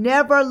have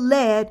never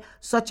led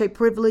such a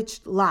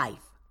privileged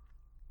life.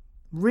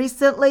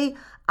 Recently,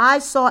 I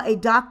saw a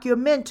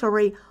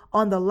documentary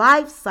on the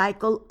life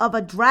cycle of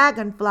a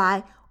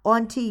dragonfly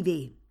on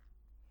TV.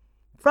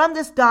 From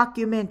this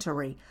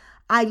documentary,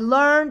 I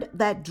learned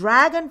that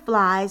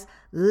dragonflies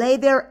lay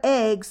their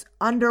eggs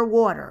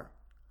underwater,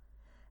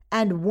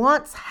 and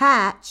once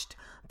hatched,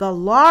 the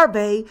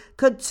larvae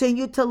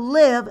continue to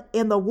live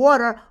in the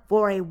water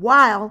for a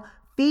while,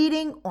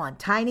 feeding on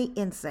tiny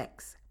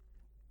insects.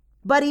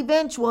 But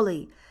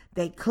eventually,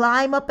 they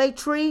climb up a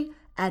tree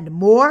and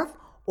morph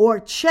or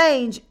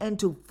change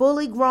into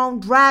fully grown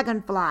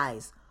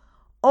dragonflies,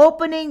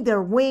 opening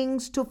their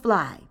wings to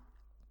fly.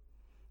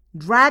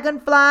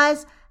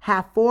 Dragonflies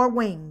have 4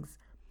 wings,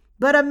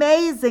 but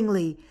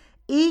amazingly,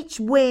 each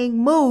wing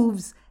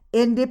moves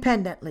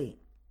independently.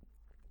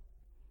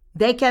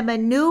 They can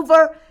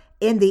maneuver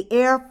in the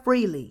air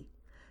freely,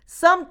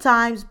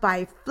 sometimes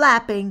by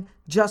flapping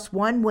just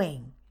one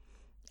wing.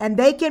 And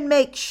they can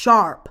make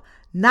sharp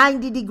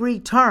 90-degree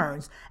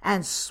turns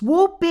and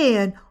swoop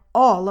in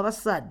all of a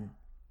sudden.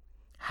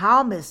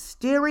 How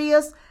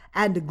mysterious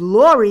and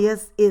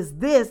glorious is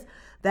this,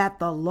 that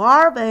the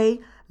larvae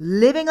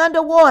living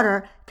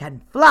underwater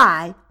can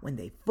fly when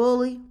they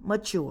fully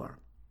mature.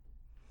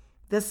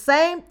 The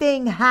same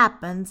thing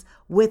happens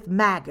with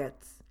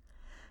maggots.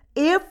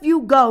 If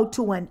you go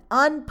to an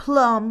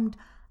unplumbed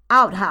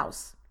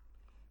outhouse,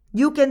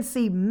 you can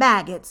see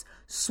maggots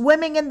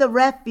swimming in the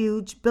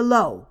refuge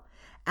below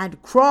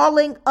and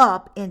crawling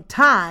up in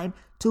time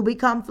to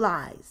become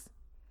flies.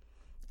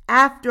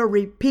 After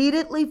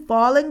repeatedly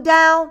falling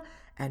down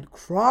and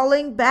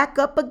crawling back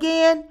up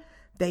again,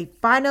 they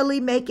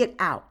finally make it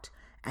out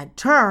and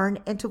turn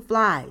into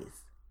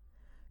flies.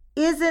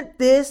 Isn't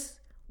this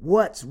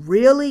what's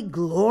really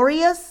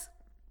glorious?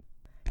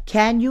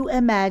 Can you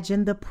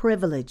imagine the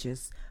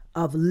privileges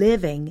of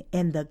living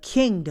in the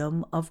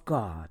kingdom of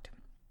God?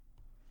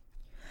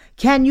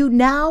 Can you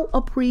now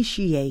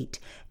appreciate,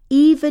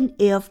 even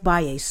if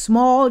by a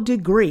small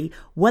degree,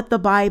 what the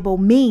Bible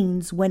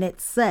means when it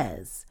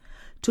says,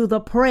 "To the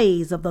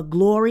praise of the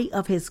glory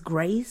of His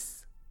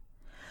grace"?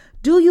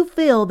 Do you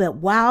feel that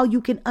while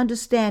you can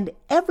understand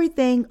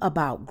everything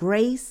about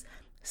grace,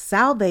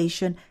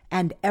 salvation,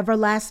 and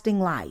everlasting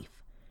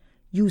life,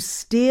 you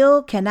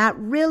still cannot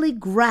really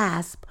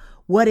grasp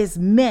what is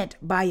meant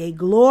by a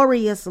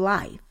glorious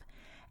life,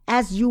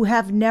 as you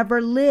have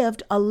never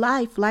lived a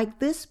life like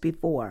this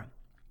before?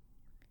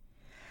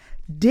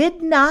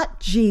 Did not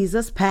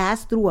Jesus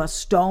pass through a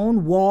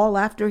stone wall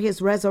after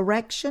his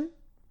resurrection?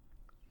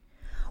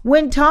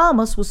 When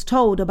Thomas was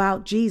told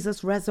about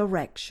Jesus'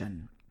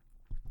 resurrection,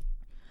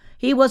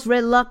 he was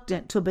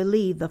reluctant to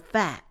believe the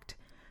fact,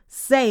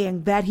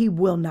 saying that he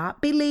will not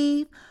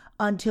believe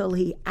until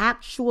he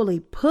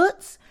actually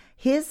puts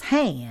his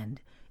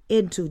hand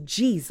into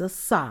Jesus'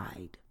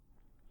 side.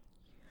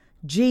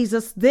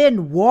 Jesus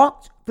then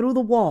walked through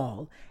the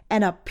wall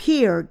and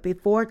appeared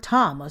before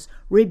Thomas,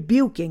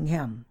 rebuking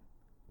him.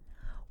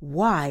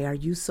 "Why are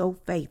you so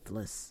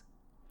faithless?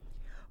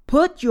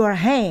 Put your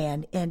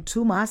hand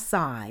into my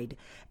side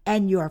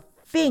and your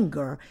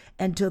finger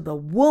into the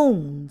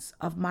wounds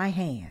of my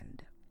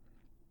hand.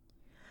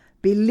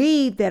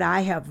 Believe that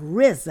I have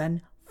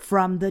risen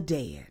from the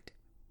dead."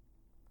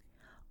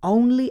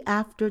 Only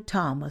after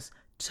Thomas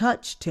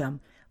touched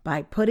him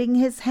by putting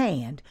his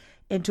hand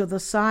into the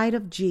side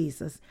of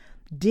Jesus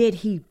did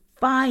he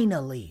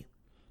finally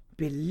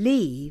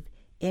believe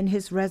in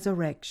his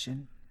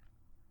resurrection.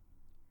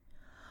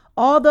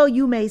 Although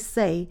you may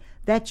say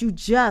that you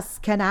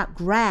just cannot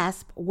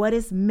grasp what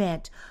is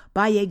meant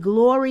by a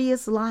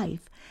glorious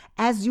life,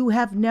 as you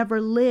have never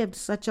lived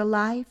such a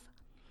life,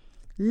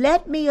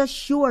 let me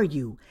assure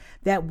you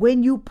that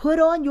when you put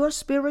on your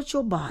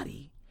spiritual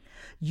body,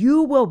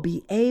 you will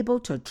be able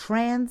to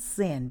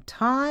transcend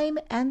time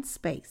and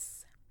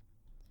space.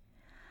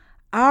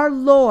 Our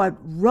Lord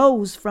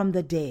rose from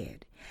the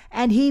dead,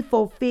 and He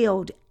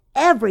fulfilled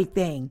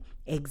everything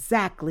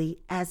exactly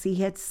as He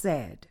had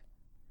said.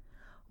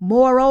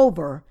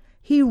 Moreover,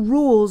 He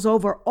rules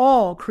over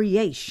all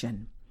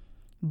creation,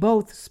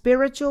 both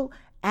spiritual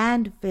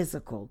and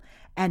physical,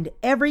 and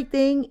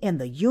everything in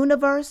the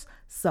universe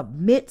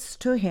submits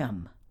to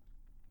Him.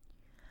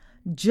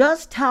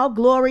 Just how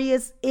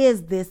glorious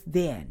is this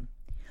then?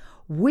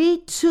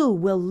 We too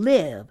will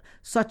live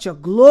such a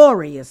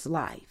glorious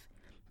life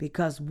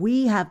because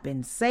we have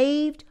been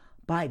saved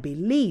by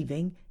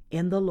believing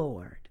in the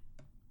Lord.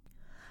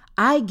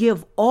 I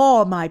give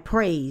all my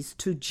praise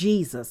to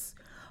Jesus,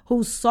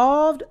 who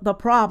solved the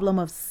problem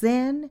of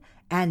sin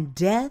and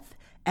death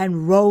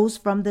and rose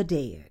from the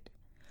dead.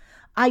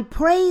 I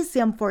praise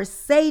Him for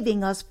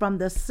saving us from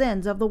the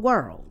sins of the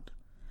world,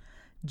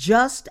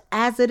 just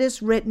as it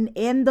is written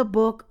in the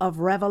book of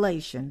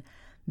Revelation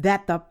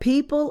that the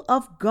people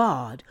of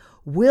God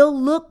will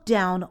look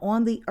down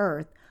on the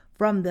earth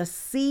from the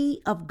sea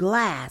of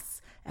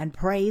glass and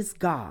praise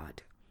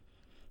God.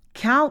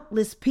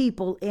 Countless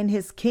people in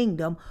His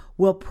kingdom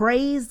will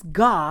praise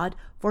God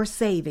for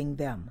saving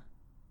them.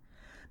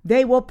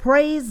 They will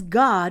praise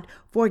God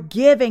for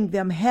giving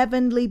them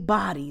heavenly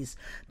bodies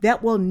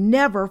that will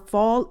never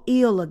fall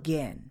ill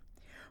again,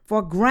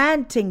 for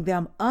granting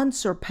them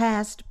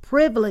unsurpassed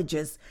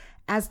privileges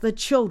as the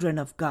children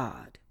of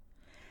God,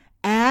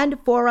 and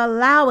for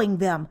allowing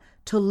them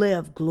to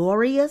live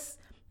glorious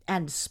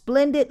and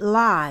splendid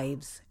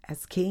lives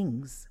as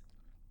kings.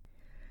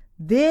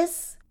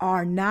 This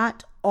are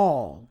not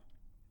all,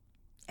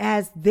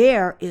 as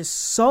there is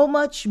so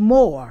much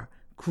more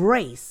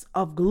grace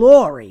of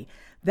glory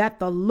that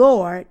the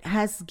Lord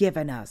has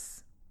given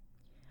us.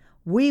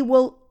 We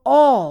will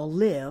all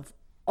live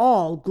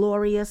all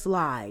glorious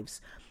lives,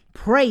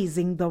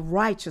 praising the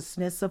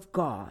righteousness of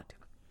God.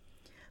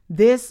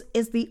 This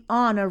is the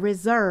honor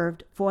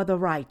reserved for the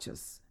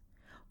righteous.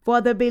 For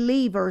the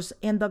believers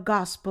in the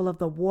gospel of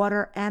the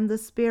water and the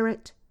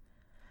Spirit,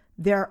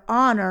 their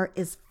honor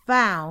is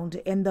found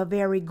in the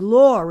very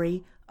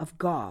glory of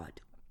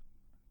God.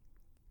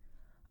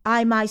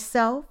 I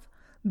myself,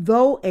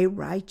 though a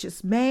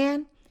righteous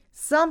man,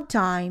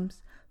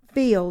 sometimes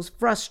feels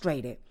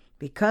frustrated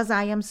because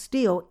I am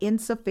still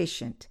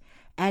insufficient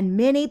and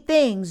many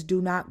things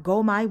do not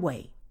go my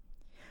way.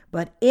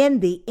 But in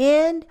the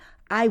end,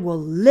 I will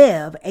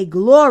live a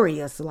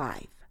glorious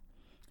life.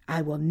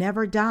 I will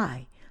never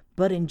die,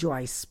 but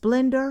enjoy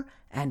splendor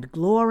and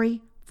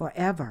glory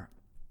forever.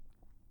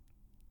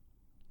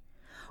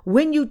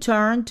 When you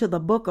turn to the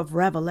book of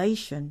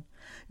Revelation,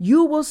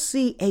 you will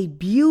see a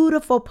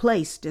beautiful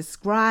place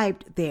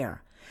described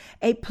there,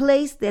 a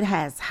place that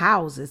has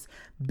houses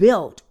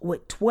built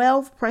with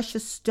 12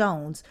 precious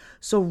stones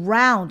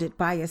surrounded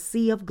by a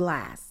sea of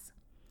glass.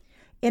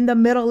 In the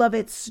middle of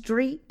its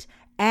street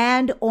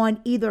and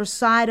on either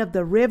side of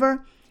the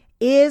river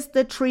is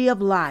the tree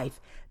of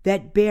life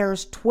that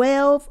bears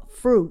 12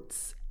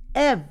 fruits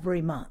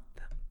every month.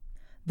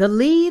 The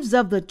leaves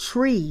of the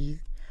tree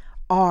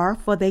are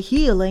for the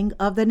healing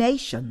of the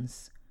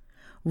nations.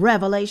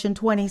 Revelation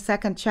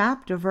 22nd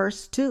chapter,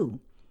 verse 2.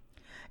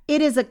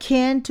 It is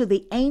akin to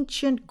the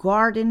ancient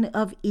Garden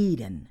of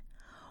Eden,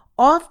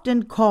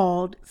 often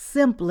called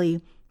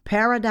simply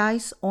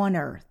paradise on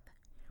earth.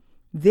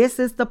 This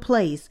is the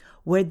place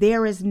where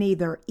there is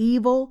neither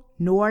evil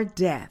nor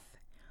death,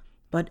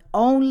 but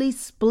only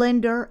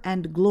splendor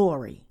and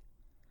glory.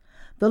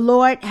 The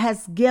Lord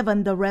has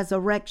given the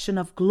resurrection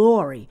of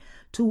glory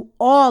to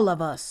all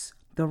of us,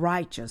 the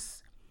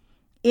righteous.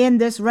 In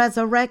this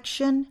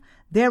resurrection,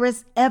 there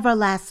is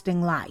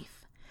everlasting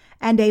life,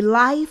 and a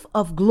life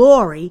of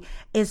glory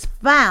is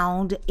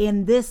found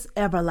in this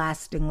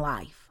everlasting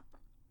life.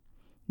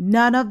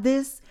 None of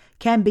this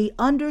can be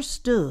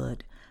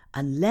understood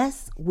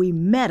unless we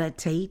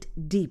meditate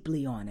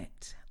deeply on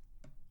it.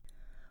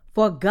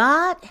 For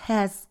God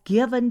has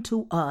given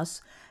to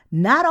us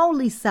not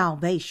only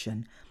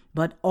salvation,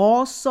 but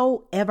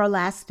also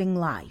everlasting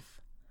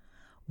life.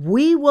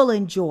 We will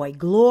enjoy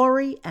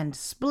glory and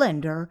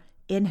splendor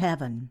in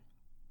heaven.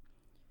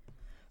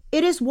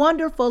 It is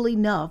wonderful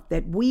enough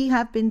that we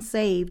have been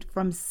saved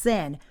from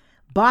sin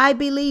by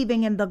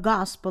believing in the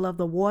gospel of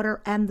the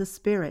water and the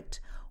Spirit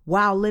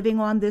while living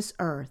on this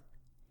earth.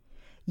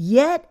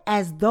 Yet,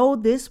 as though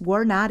this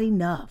were not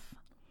enough,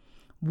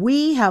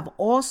 we have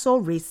also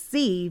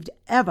received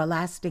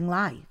everlasting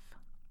life.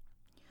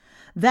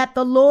 That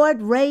the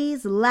Lord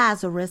raised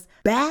Lazarus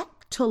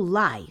back to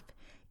life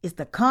is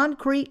the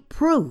concrete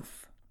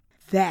proof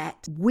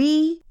that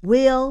we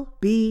will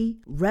be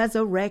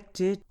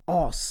resurrected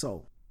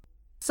also.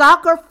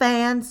 Soccer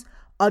fans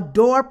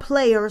adore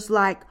players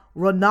like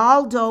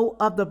Ronaldo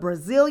of the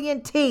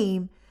Brazilian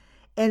team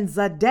and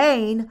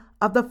Zidane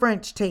of the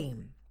French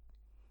team.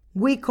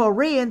 We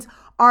Koreans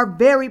are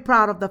very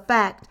proud of the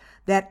fact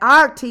that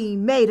our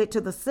team made it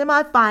to the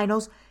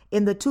semifinals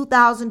in the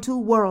 2002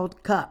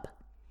 World Cup.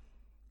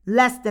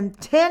 Less than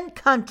 10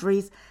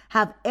 countries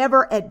have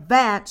ever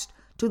advanced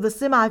to the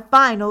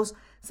semifinals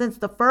since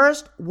the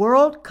first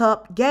World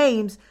Cup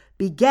games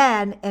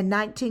began in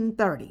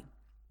 1930.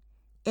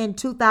 In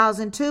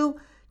 2002,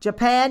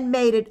 Japan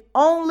made it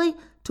only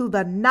to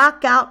the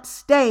knockout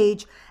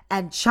stage,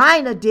 and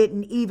China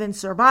didn't even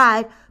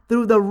survive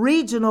through the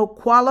regional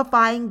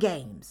qualifying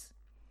games.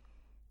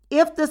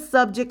 If the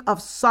subject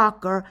of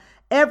soccer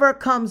ever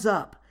comes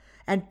up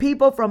and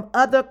people from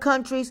other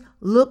countries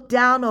look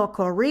down on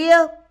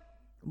Korea,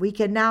 we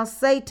can now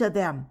say to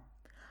them,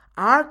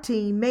 our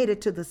team made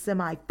it to the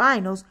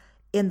semifinals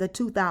in the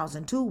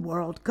 2002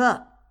 World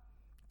Cup.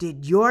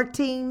 Did your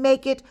team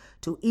make it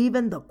to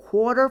even the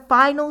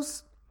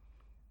quarterfinals?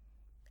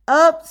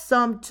 Of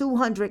some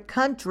 200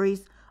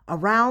 countries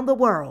around the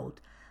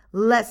world,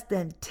 less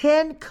than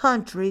 10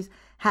 countries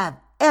have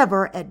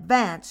ever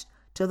advanced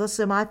to the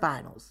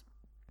semifinals.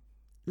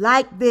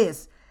 Like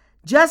this,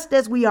 just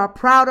as we are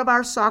proud of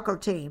our soccer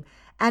team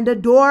and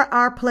adore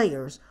our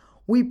players,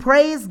 we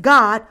praise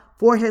God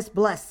for his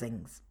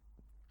blessings.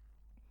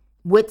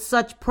 With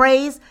such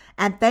praise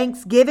and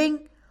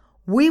thanksgiving,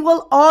 we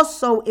will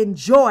also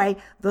enjoy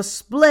the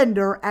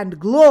splendor and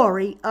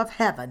glory of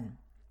heaven.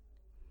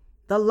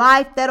 The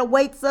life that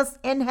awaits us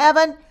in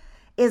heaven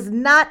is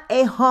not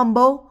a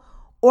humble,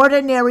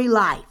 ordinary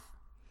life.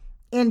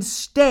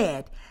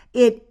 Instead,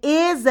 it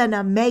is an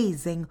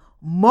amazing,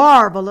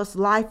 marvelous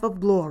life of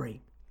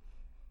glory.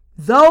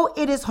 Though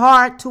it is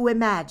hard to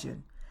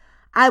imagine,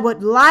 I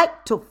would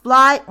like to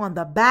fly on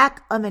the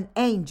back of an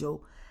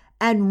angel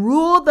and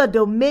rule the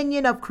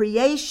dominion of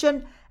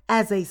creation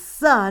as a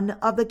son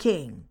of the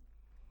King.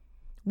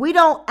 We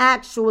don't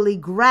actually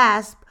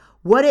grasp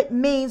what it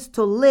means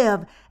to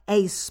live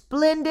a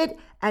splendid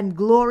and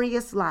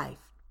glorious life.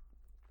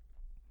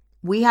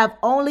 We have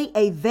only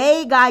a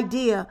vague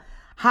idea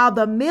how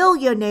the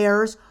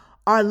millionaires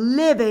are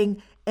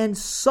living in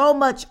so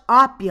much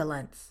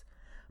opulence,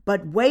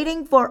 but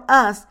waiting for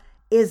us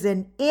is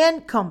an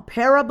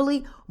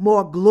incomparably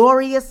more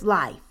glorious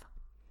life.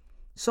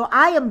 So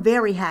I am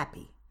very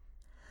happy.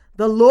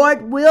 The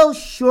Lord will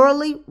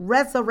surely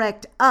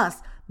resurrect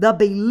us, the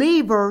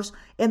believers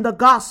in the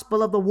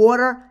gospel of the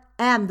water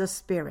and the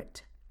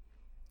Spirit.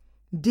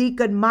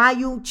 Deacon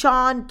Mayu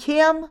Chan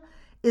Kim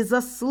is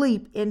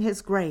asleep in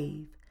his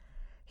grave.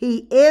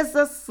 He is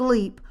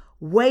asleep,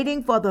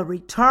 waiting for the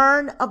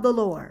return of the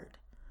Lord.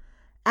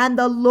 And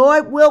the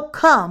Lord will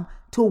come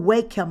to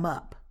wake him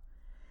up.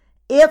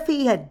 If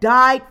he had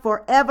died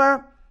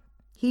forever,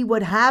 he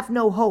would have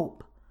no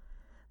hope.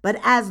 But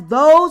as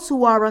those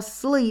who are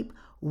asleep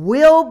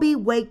will be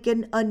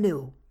wakened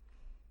anew,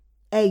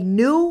 a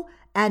new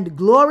and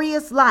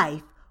glorious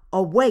life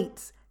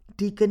awaits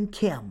Deacon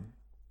Kim.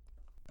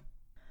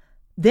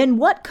 Then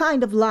what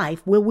kind of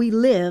life will we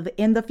live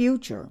in the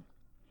future?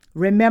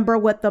 Remember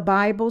what the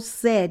Bible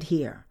said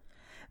here,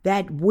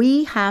 that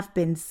we have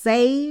been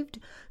saved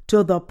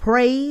to the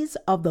praise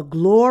of the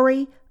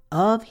glory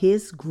of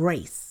his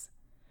grace.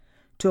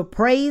 To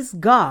praise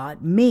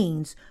God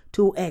means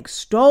to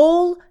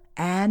extol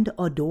and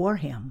adore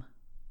him.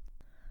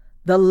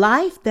 The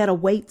life that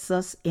awaits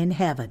us in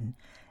heaven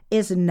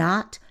is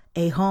not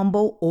a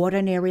humble,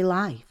 ordinary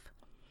life.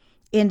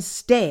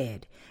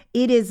 Instead,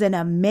 it is an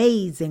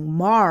amazing,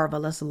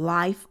 marvelous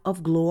life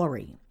of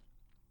glory.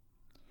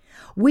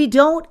 We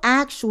don't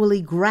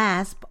actually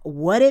grasp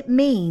what it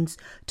means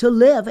to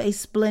live a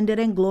splendid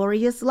and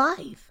glorious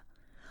life.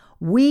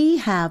 We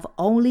have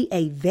only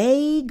a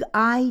vague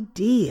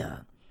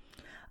idea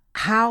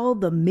how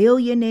the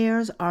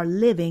millionaires are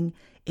living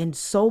in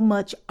so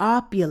much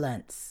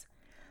opulence.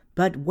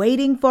 But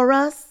waiting for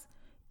us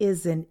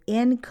is an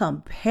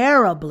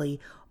incomparably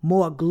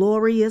more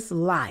glorious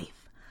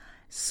life.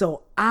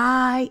 So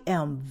I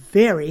am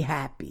very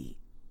happy.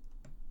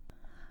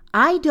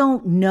 I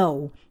don't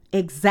know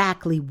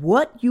exactly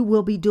what you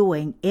will be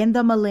doing in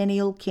the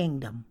millennial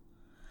kingdom,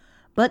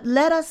 but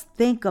let us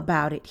think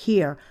about it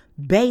here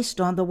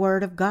based on the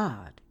Word of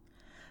God.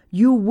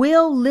 You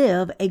will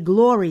live a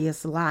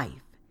glorious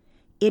life.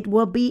 It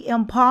will be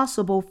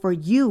impossible for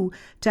you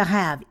to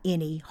have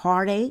any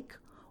heartache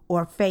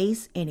or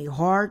face any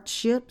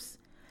hardships,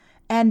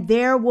 and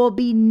there will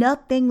be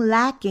nothing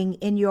lacking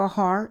in your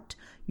heart,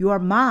 your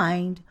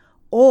mind,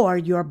 or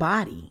your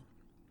body.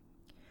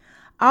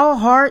 Our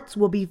hearts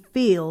will be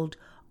filled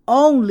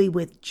only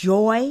with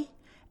joy,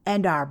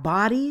 and our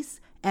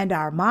bodies and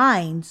our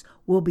minds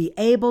will be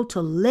able to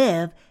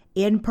live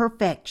in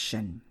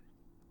perfection,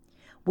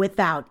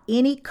 without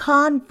any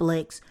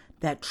conflicts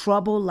that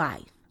trouble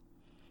life.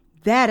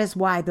 That is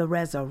why the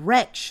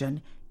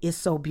resurrection is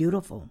so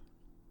beautiful.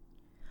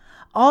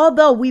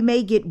 Although we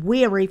may get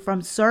weary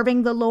from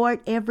serving the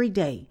Lord every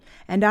day,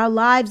 and our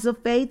lives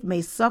of faith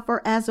may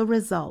suffer as a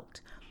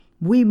result,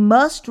 we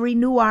must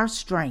renew our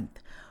strength,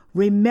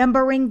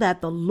 remembering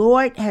that the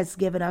Lord has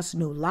given us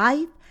new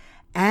life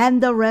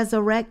and the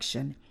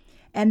resurrection,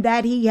 and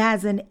that he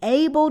has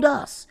enabled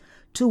us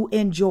to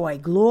enjoy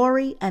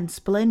glory and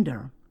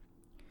splendor.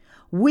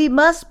 We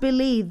must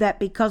believe that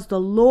because the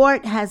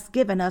Lord has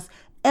given us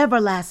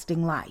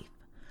everlasting life,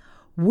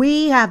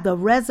 we have the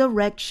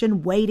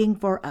resurrection waiting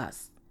for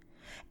us,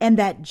 and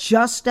that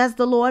just as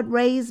the Lord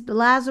raised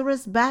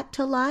Lazarus back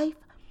to life,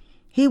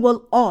 he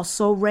will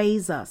also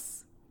raise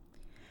us.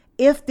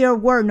 If there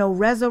were no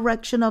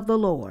resurrection of the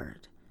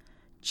Lord,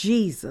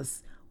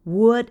 Jesus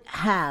would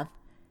have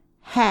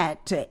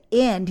had to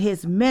end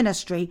his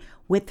ministry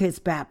with his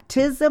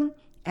baptism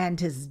and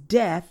his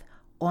death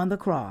on the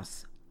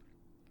cross.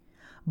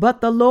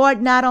 But the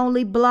Lord not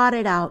only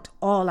blotted out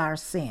all our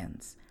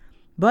sins,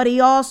 but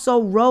he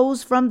also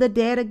rose from the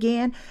dead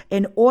again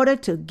in order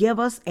to give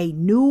us a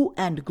new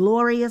and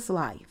glorious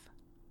life.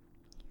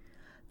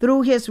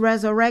 Through his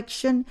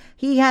resurrection,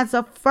 he has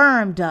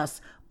affirmed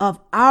us of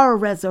our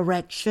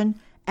resurrection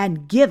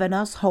and given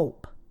us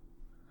hope.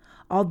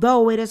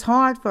 Although it is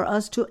hard for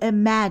us to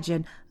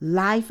imagine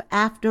life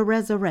after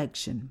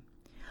resurrection,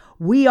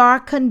 we are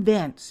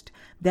convinced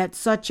that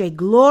such a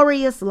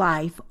glorious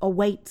life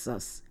awaits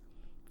us.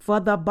 For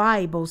the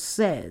Bible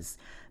says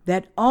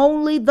that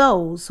only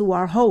those who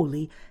are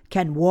holy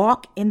can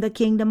walk in the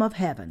kingdom of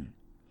heaven,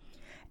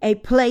 a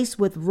place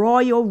with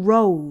royal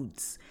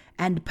roads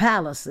and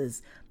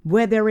palaces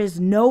where there is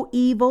no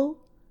evil,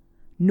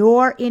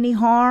 nor any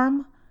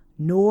harm,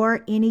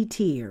 nor any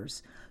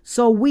tears.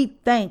 So we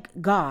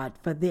thank God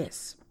for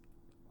this.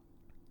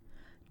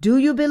 Do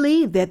you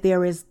believe that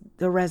there is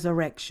the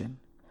resurrection?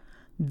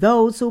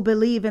 Those who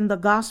believe in the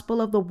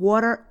gospel of the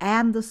water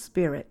and the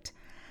Spirit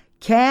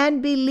can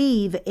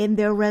believe in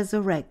their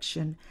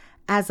resurrection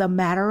as a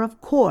matter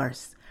of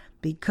course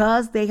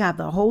because they have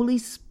the Holy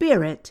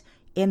Spirit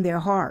in their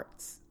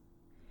hearts.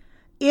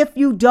 If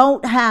you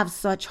don't have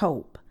such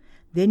hope,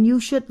 then you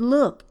should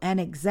look and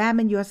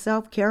examine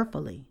yourself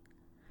carefully.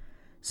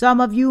 Some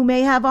of you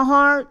may have a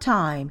hard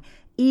time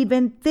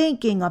even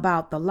thinking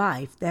about the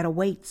life that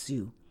awaits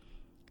you,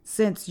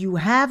 since you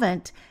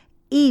haven't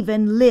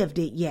even lived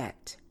it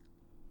yet.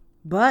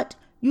 But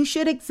you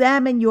should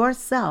examine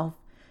yourself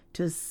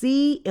to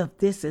see if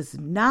this is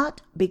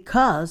not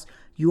because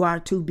you are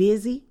too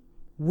busy,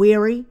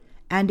 weary,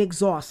 and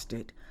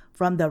exhausted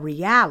from the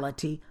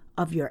reality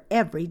of your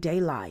everyday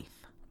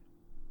life.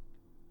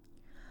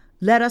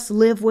 Let us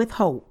live with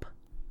hope.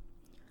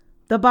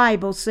 The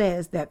Bible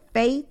says that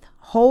faith,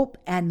 hope,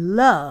 and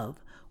love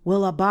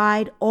will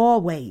abide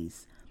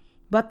always,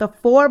 But the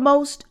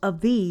foremost of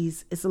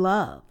these is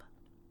love.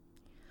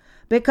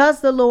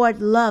 Because the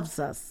Lord loves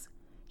us,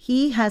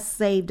 He has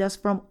saved us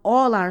from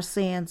all our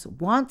sins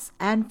once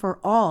and for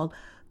all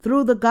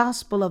through the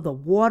gospel of the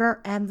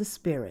water and the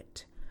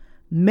Spirit,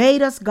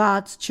 made us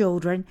God's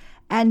children,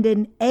 and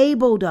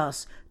enabled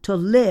us to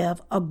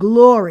live a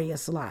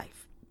glorious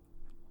life.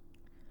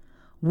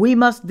 We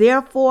must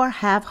therefore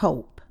have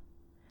hope.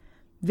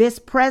 This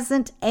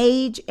present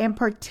age in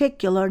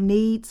particular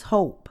needs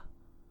hope.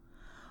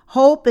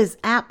 Hope is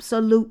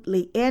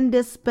absolutely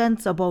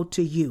indispensable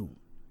to you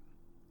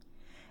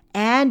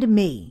and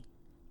me,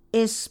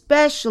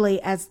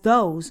 especially as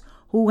those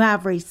who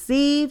have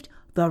received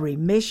the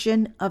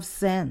remission of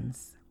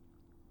sins.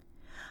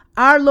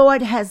 Our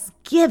Lord has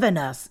given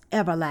us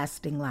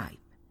everlasting life,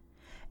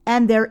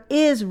 and there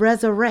is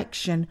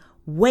resurrection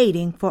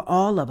waiting for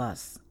all of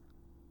us.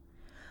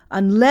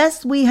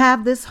 Unless we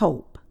have this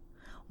hope,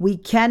 we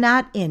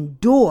cannot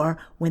endure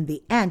when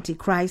the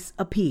Antichrist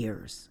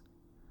appears.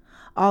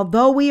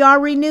 Although we are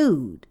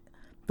renewed,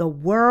 the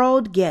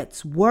world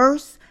gets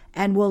worse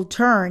and will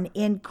turn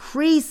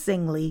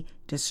increasingly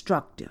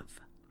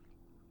destructive.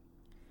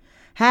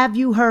 Have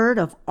you heard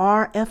of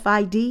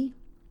RFID?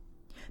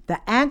 The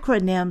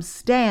acronym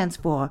stands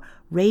for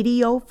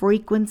Radio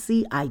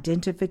Frequency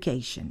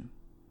Identification.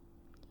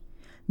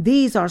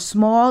 These are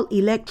small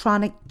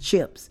electronic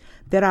chips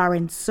that are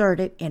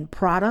inserted in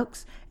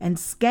products and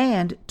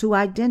scanned to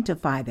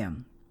identify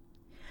them.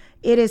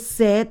 It is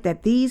said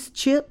that these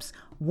chips,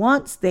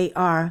 once they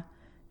are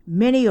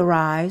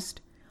miniaturized,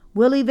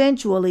 will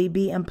eventually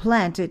be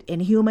implanted in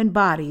human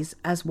bodies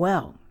as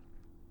well.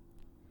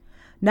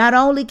 Not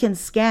only can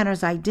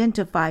scanners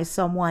identify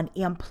someone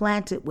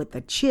implanted with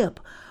the chip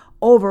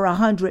over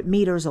 100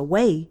 meters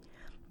away,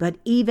 but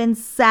even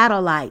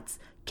satellites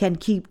can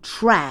keep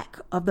track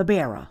of the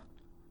bearer.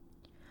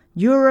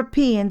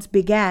 Europeans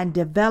began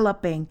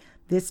developing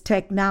this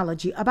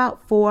technology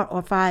about 4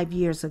 or 5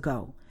 years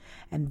ago,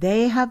 and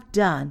they have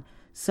done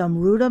some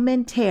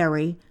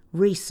rudimentary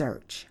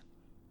research.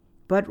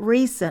 But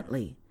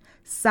recently,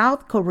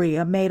 South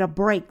Korea made a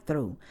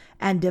breakthrough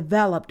and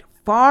developed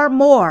far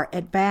more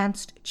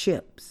advanced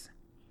chips.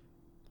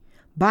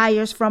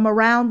 Buyers from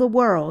around the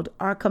world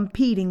are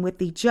competing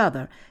with each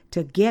other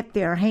to get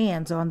their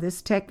hands on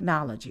this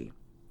technology.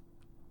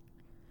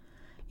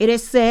 It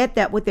is said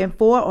that within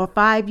 4 or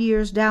 5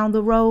 years down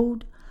the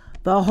road,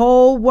 the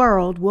whole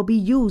world will be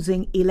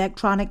using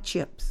electronic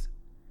chips.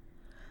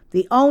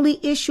 The only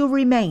issue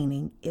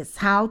remaining is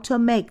how to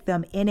make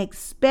them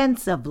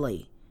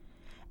inexpensively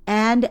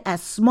and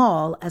as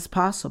small as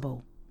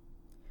possible.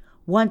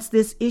 Once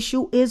this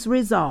issue is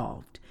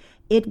resolved,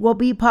 it will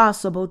be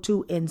possible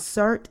to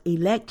insert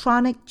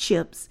electronic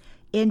chips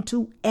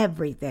into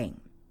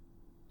everything.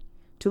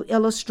 To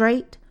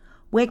illustrate,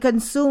 when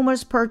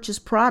consumers purchase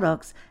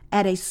products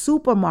at a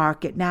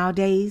supermarket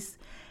nowadays,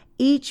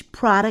 each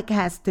product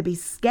has to be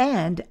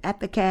scanned at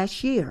the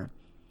cashier.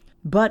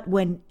 But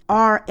when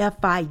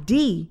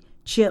RFID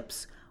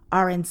chips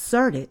are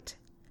inserted,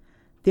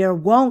 there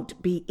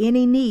won't be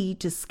any need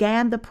to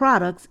scan the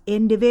products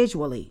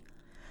individually,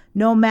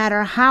 no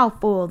matter how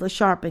full the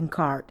shopping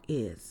cart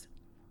is.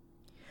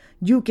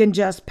 You can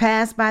just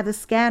pass by the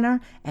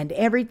scanner and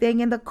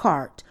everything in the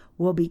cart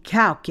will be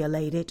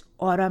calculated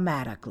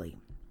automatically.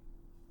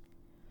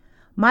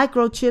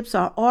 Microchips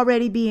are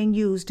already being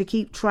used to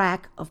keep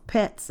track of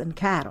pets and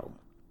cattle.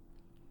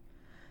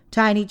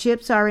 Tiny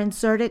chips are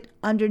inserted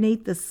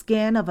underneath the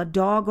skin of a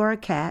dog or a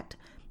cat,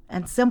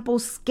 and simple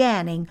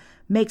scanning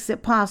makes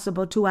it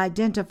possible to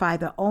identify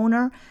the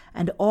owner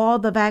and all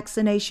the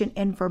vaccination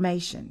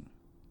information.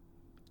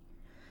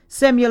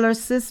 Similar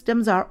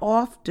systems are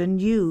often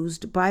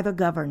used by the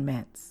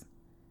governments.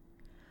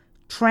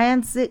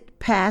 Transit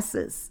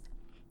passes,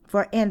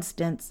 for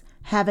instance,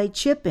 have a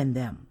chip in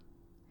them.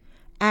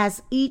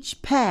 As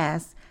each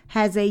pass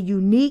has a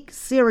unique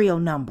serial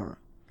number,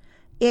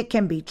 it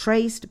can be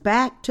traced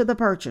back to the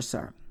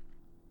purchaser.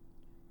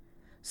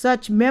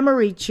 Such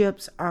memory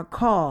chips are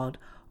called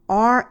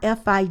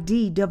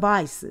RFID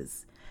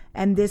devices,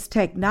 and this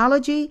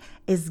technology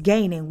is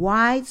gaining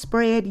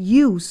widespread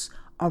use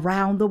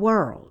around the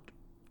world.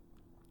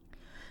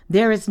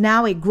 There is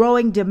now a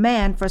growing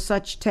demand for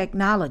such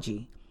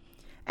technology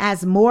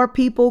as more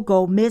people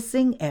go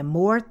missing and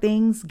more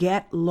things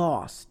get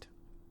lost.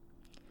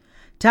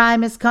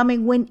 Time is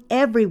coming when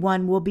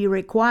everyone will be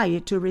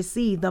required to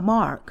receive the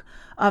mark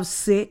of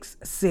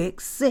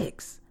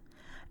 666.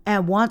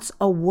 And once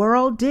a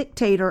world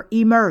dictator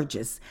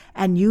emerges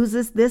and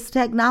uses this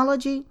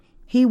technology,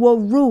 he will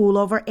rule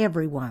over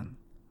everyone.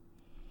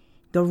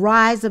 The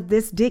rise of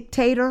this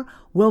dictator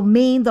will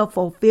mean the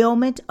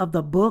fulfillment of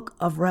the book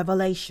of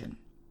Revelation.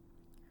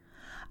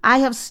 I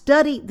have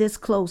studied this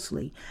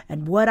closely,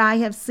 and what I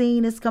have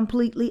seen is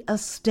completely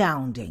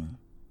astounding.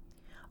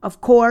 Of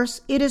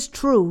course, it is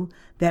true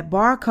that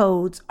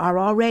barcodes are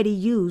already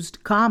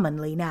used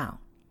commonly now.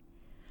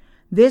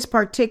 This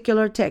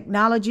particular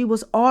technology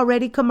was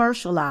already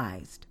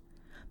commercialized,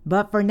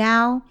 but for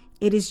now,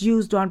 it is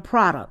used on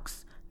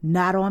products,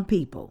 not on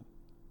people.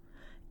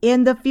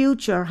 In the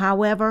future,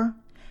 however,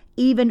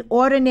 even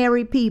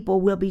ordinary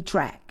people will be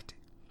tracked.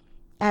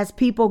 As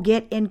people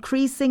get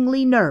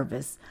increasingly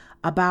nervous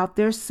about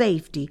their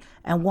safety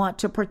and want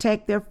to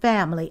protect their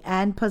family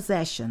and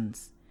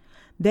possessions,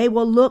 they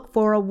will look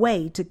for a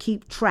way to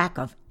keep track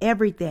of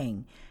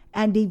everything,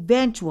 and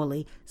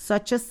eventually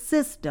such a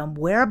system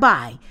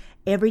whereby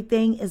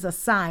everything is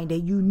assigned a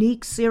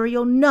unique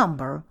serial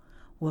number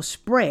will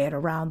spread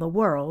around the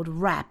world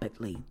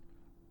rapidly.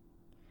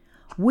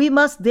 We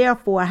must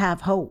therefore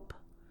have hope.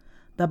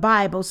 The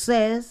Bible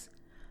says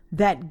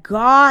that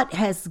God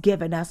has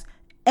given us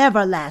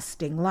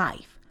everlasting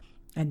life,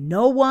 and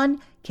no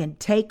one can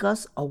take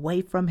us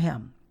away from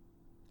him.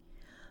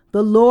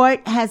 The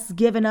Lord has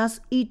given us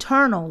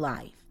eternal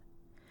life,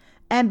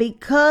 and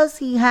because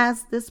he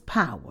has this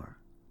power,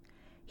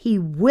 he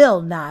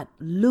will not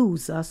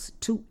lose us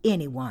to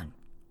anyone.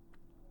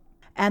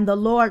 And the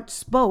Lord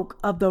spoke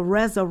of the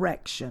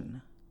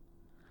resurrection.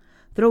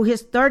 Through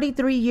his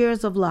 33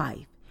 years of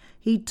life,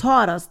 he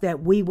taught us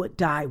that we would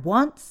die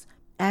once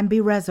and be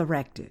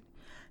resurrected.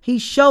 He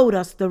showed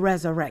us the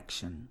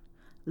resurrection.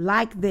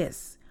 Like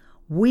this,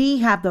 we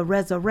have the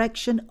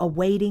resurrection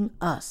awaiting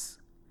us.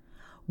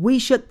 We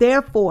should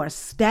therefore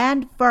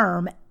stand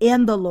firm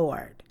in the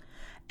Lord,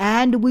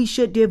 and we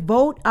should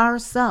devote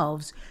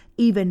ourselves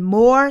even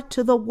more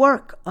to the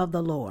work of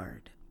the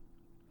Lord.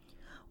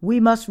 We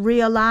must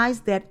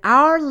realize that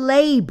our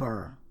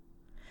labor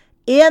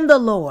in the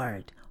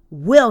Lord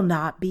will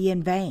not be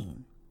in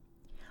vain.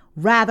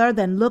 Rather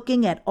than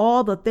looking at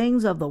all the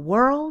things of the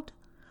world,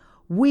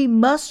 we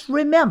must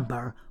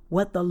remember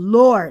what the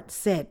Lord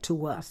said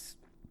to us.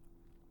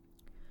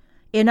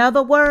 In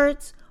other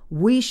words,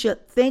 we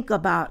should think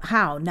about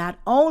how not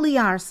only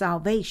our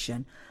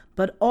salvation,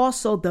 but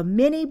also the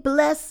many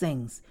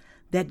blessings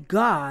that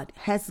God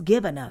has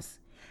given us,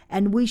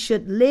 and we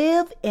should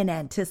live in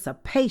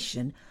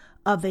anticipation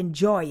of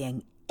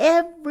enjoying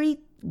every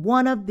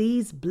one of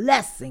these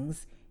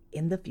blessings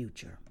in the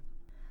future.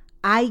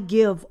 I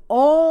give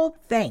all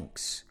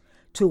thanks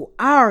to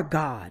our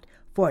God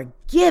for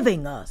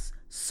giving us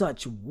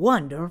such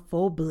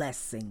wonderful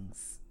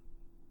blessings.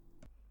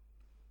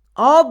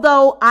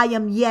 Although I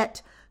am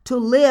yet to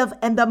live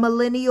in the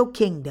millennial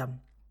kingdom,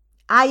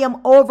 I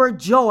am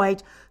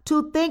overjoyed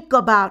to think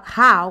about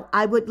how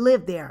I would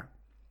live there.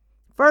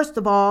 First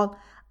of all,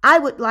 I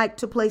would like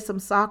to play some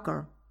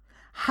soccer.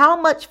 How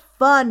much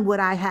fun would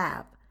I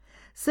have,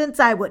 since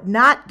I would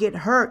not get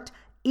hurt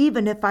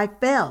even if I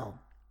fell?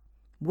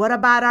 What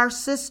about our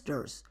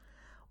sisters?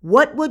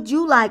 What would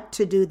you like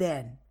to do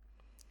then?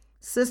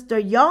 Sister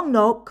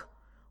Youngnok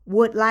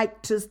would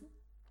like to...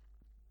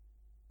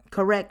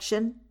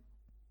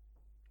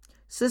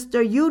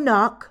 Sister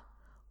Eunuch,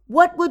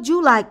 what would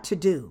you like to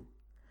do?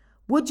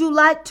 Would you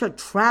like to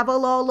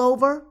travel all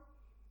over?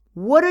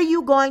 What are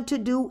you going to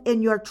do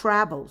in your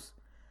travels?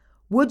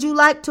 Would you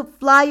like to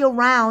fly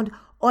around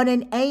on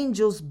an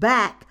angel's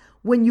back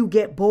when you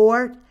get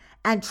bored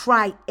and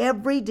try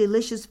every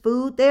delicious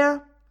food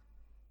there?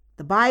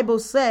 The Bible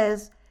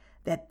says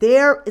that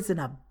there is an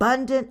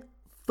abundant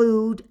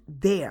food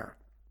there.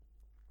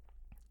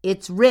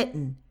 It's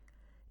written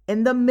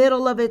in the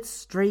middle of its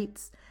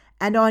streets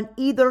and on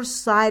either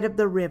side of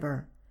the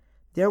river.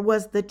 There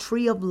was the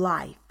tree of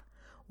life,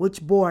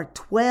 which bore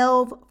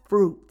 12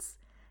 fruits,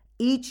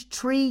 each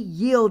tree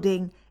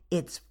yielding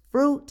its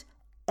fruit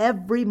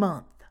every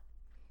month.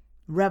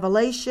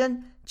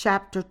 Revelation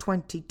chapter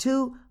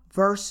 22,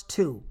 verse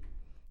 2.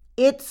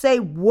 It's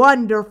a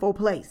wonderful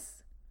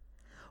place.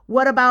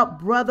 What about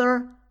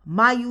Brother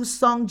Mayu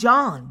Song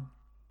John?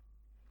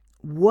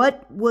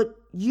 What would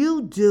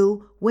you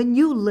do when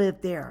you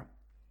lived there?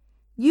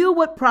 You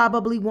would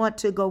probably want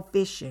to go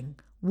fishing,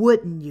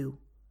 wouldn't you?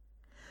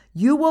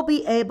 You will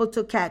be able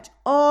to catch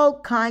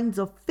all kinds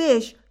of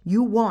fish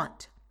you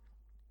want.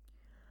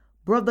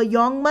 Brother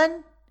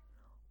Youngman,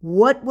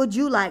 what would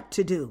you like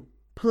to do?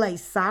 Play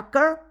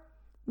soccer?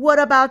 What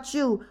about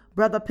you,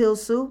 Brother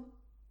Pilsu?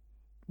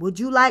 Would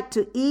you like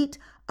to eat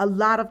a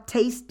lot of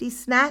tasty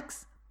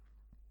snacks?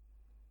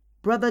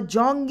 Brother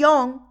Jong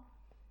Yong,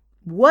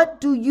 what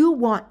do you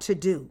want to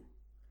do?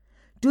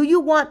 Do you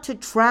want to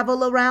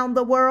travel around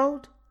the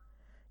world?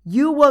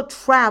 You will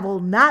travel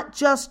not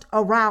just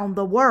around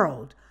the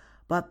world,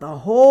 but the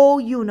whole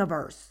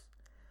universe.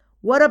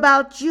 What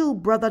about you,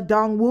 Brother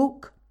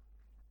Dongwook?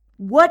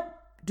 What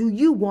do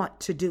you want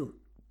to do?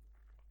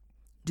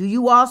 Do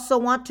you also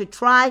want to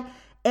try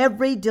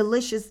every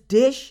delicious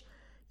dish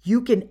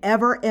you can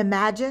ever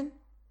imagine?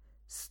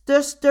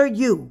 Sister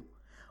Yu,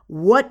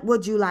 what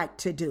would you like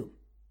to do?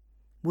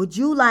 Would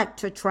you like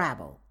to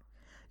travel?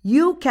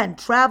 You can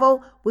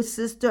travel with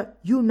Sister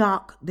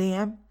Eunuch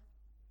then.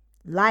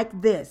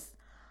 Like this,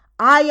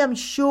 I am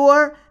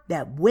sure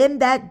that when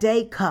that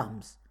day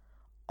comes,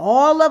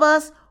 all of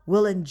us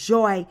will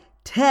enjoy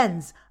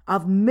tens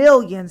of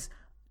millions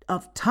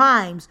of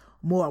times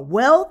more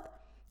wealth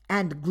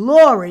and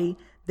glory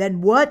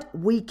than what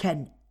we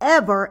can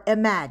ever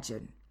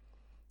imagine.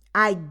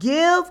 I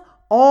give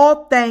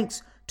all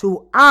thanks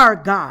to our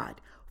God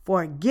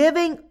for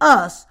giving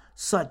us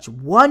such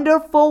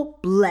wonderful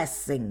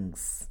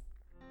blessings.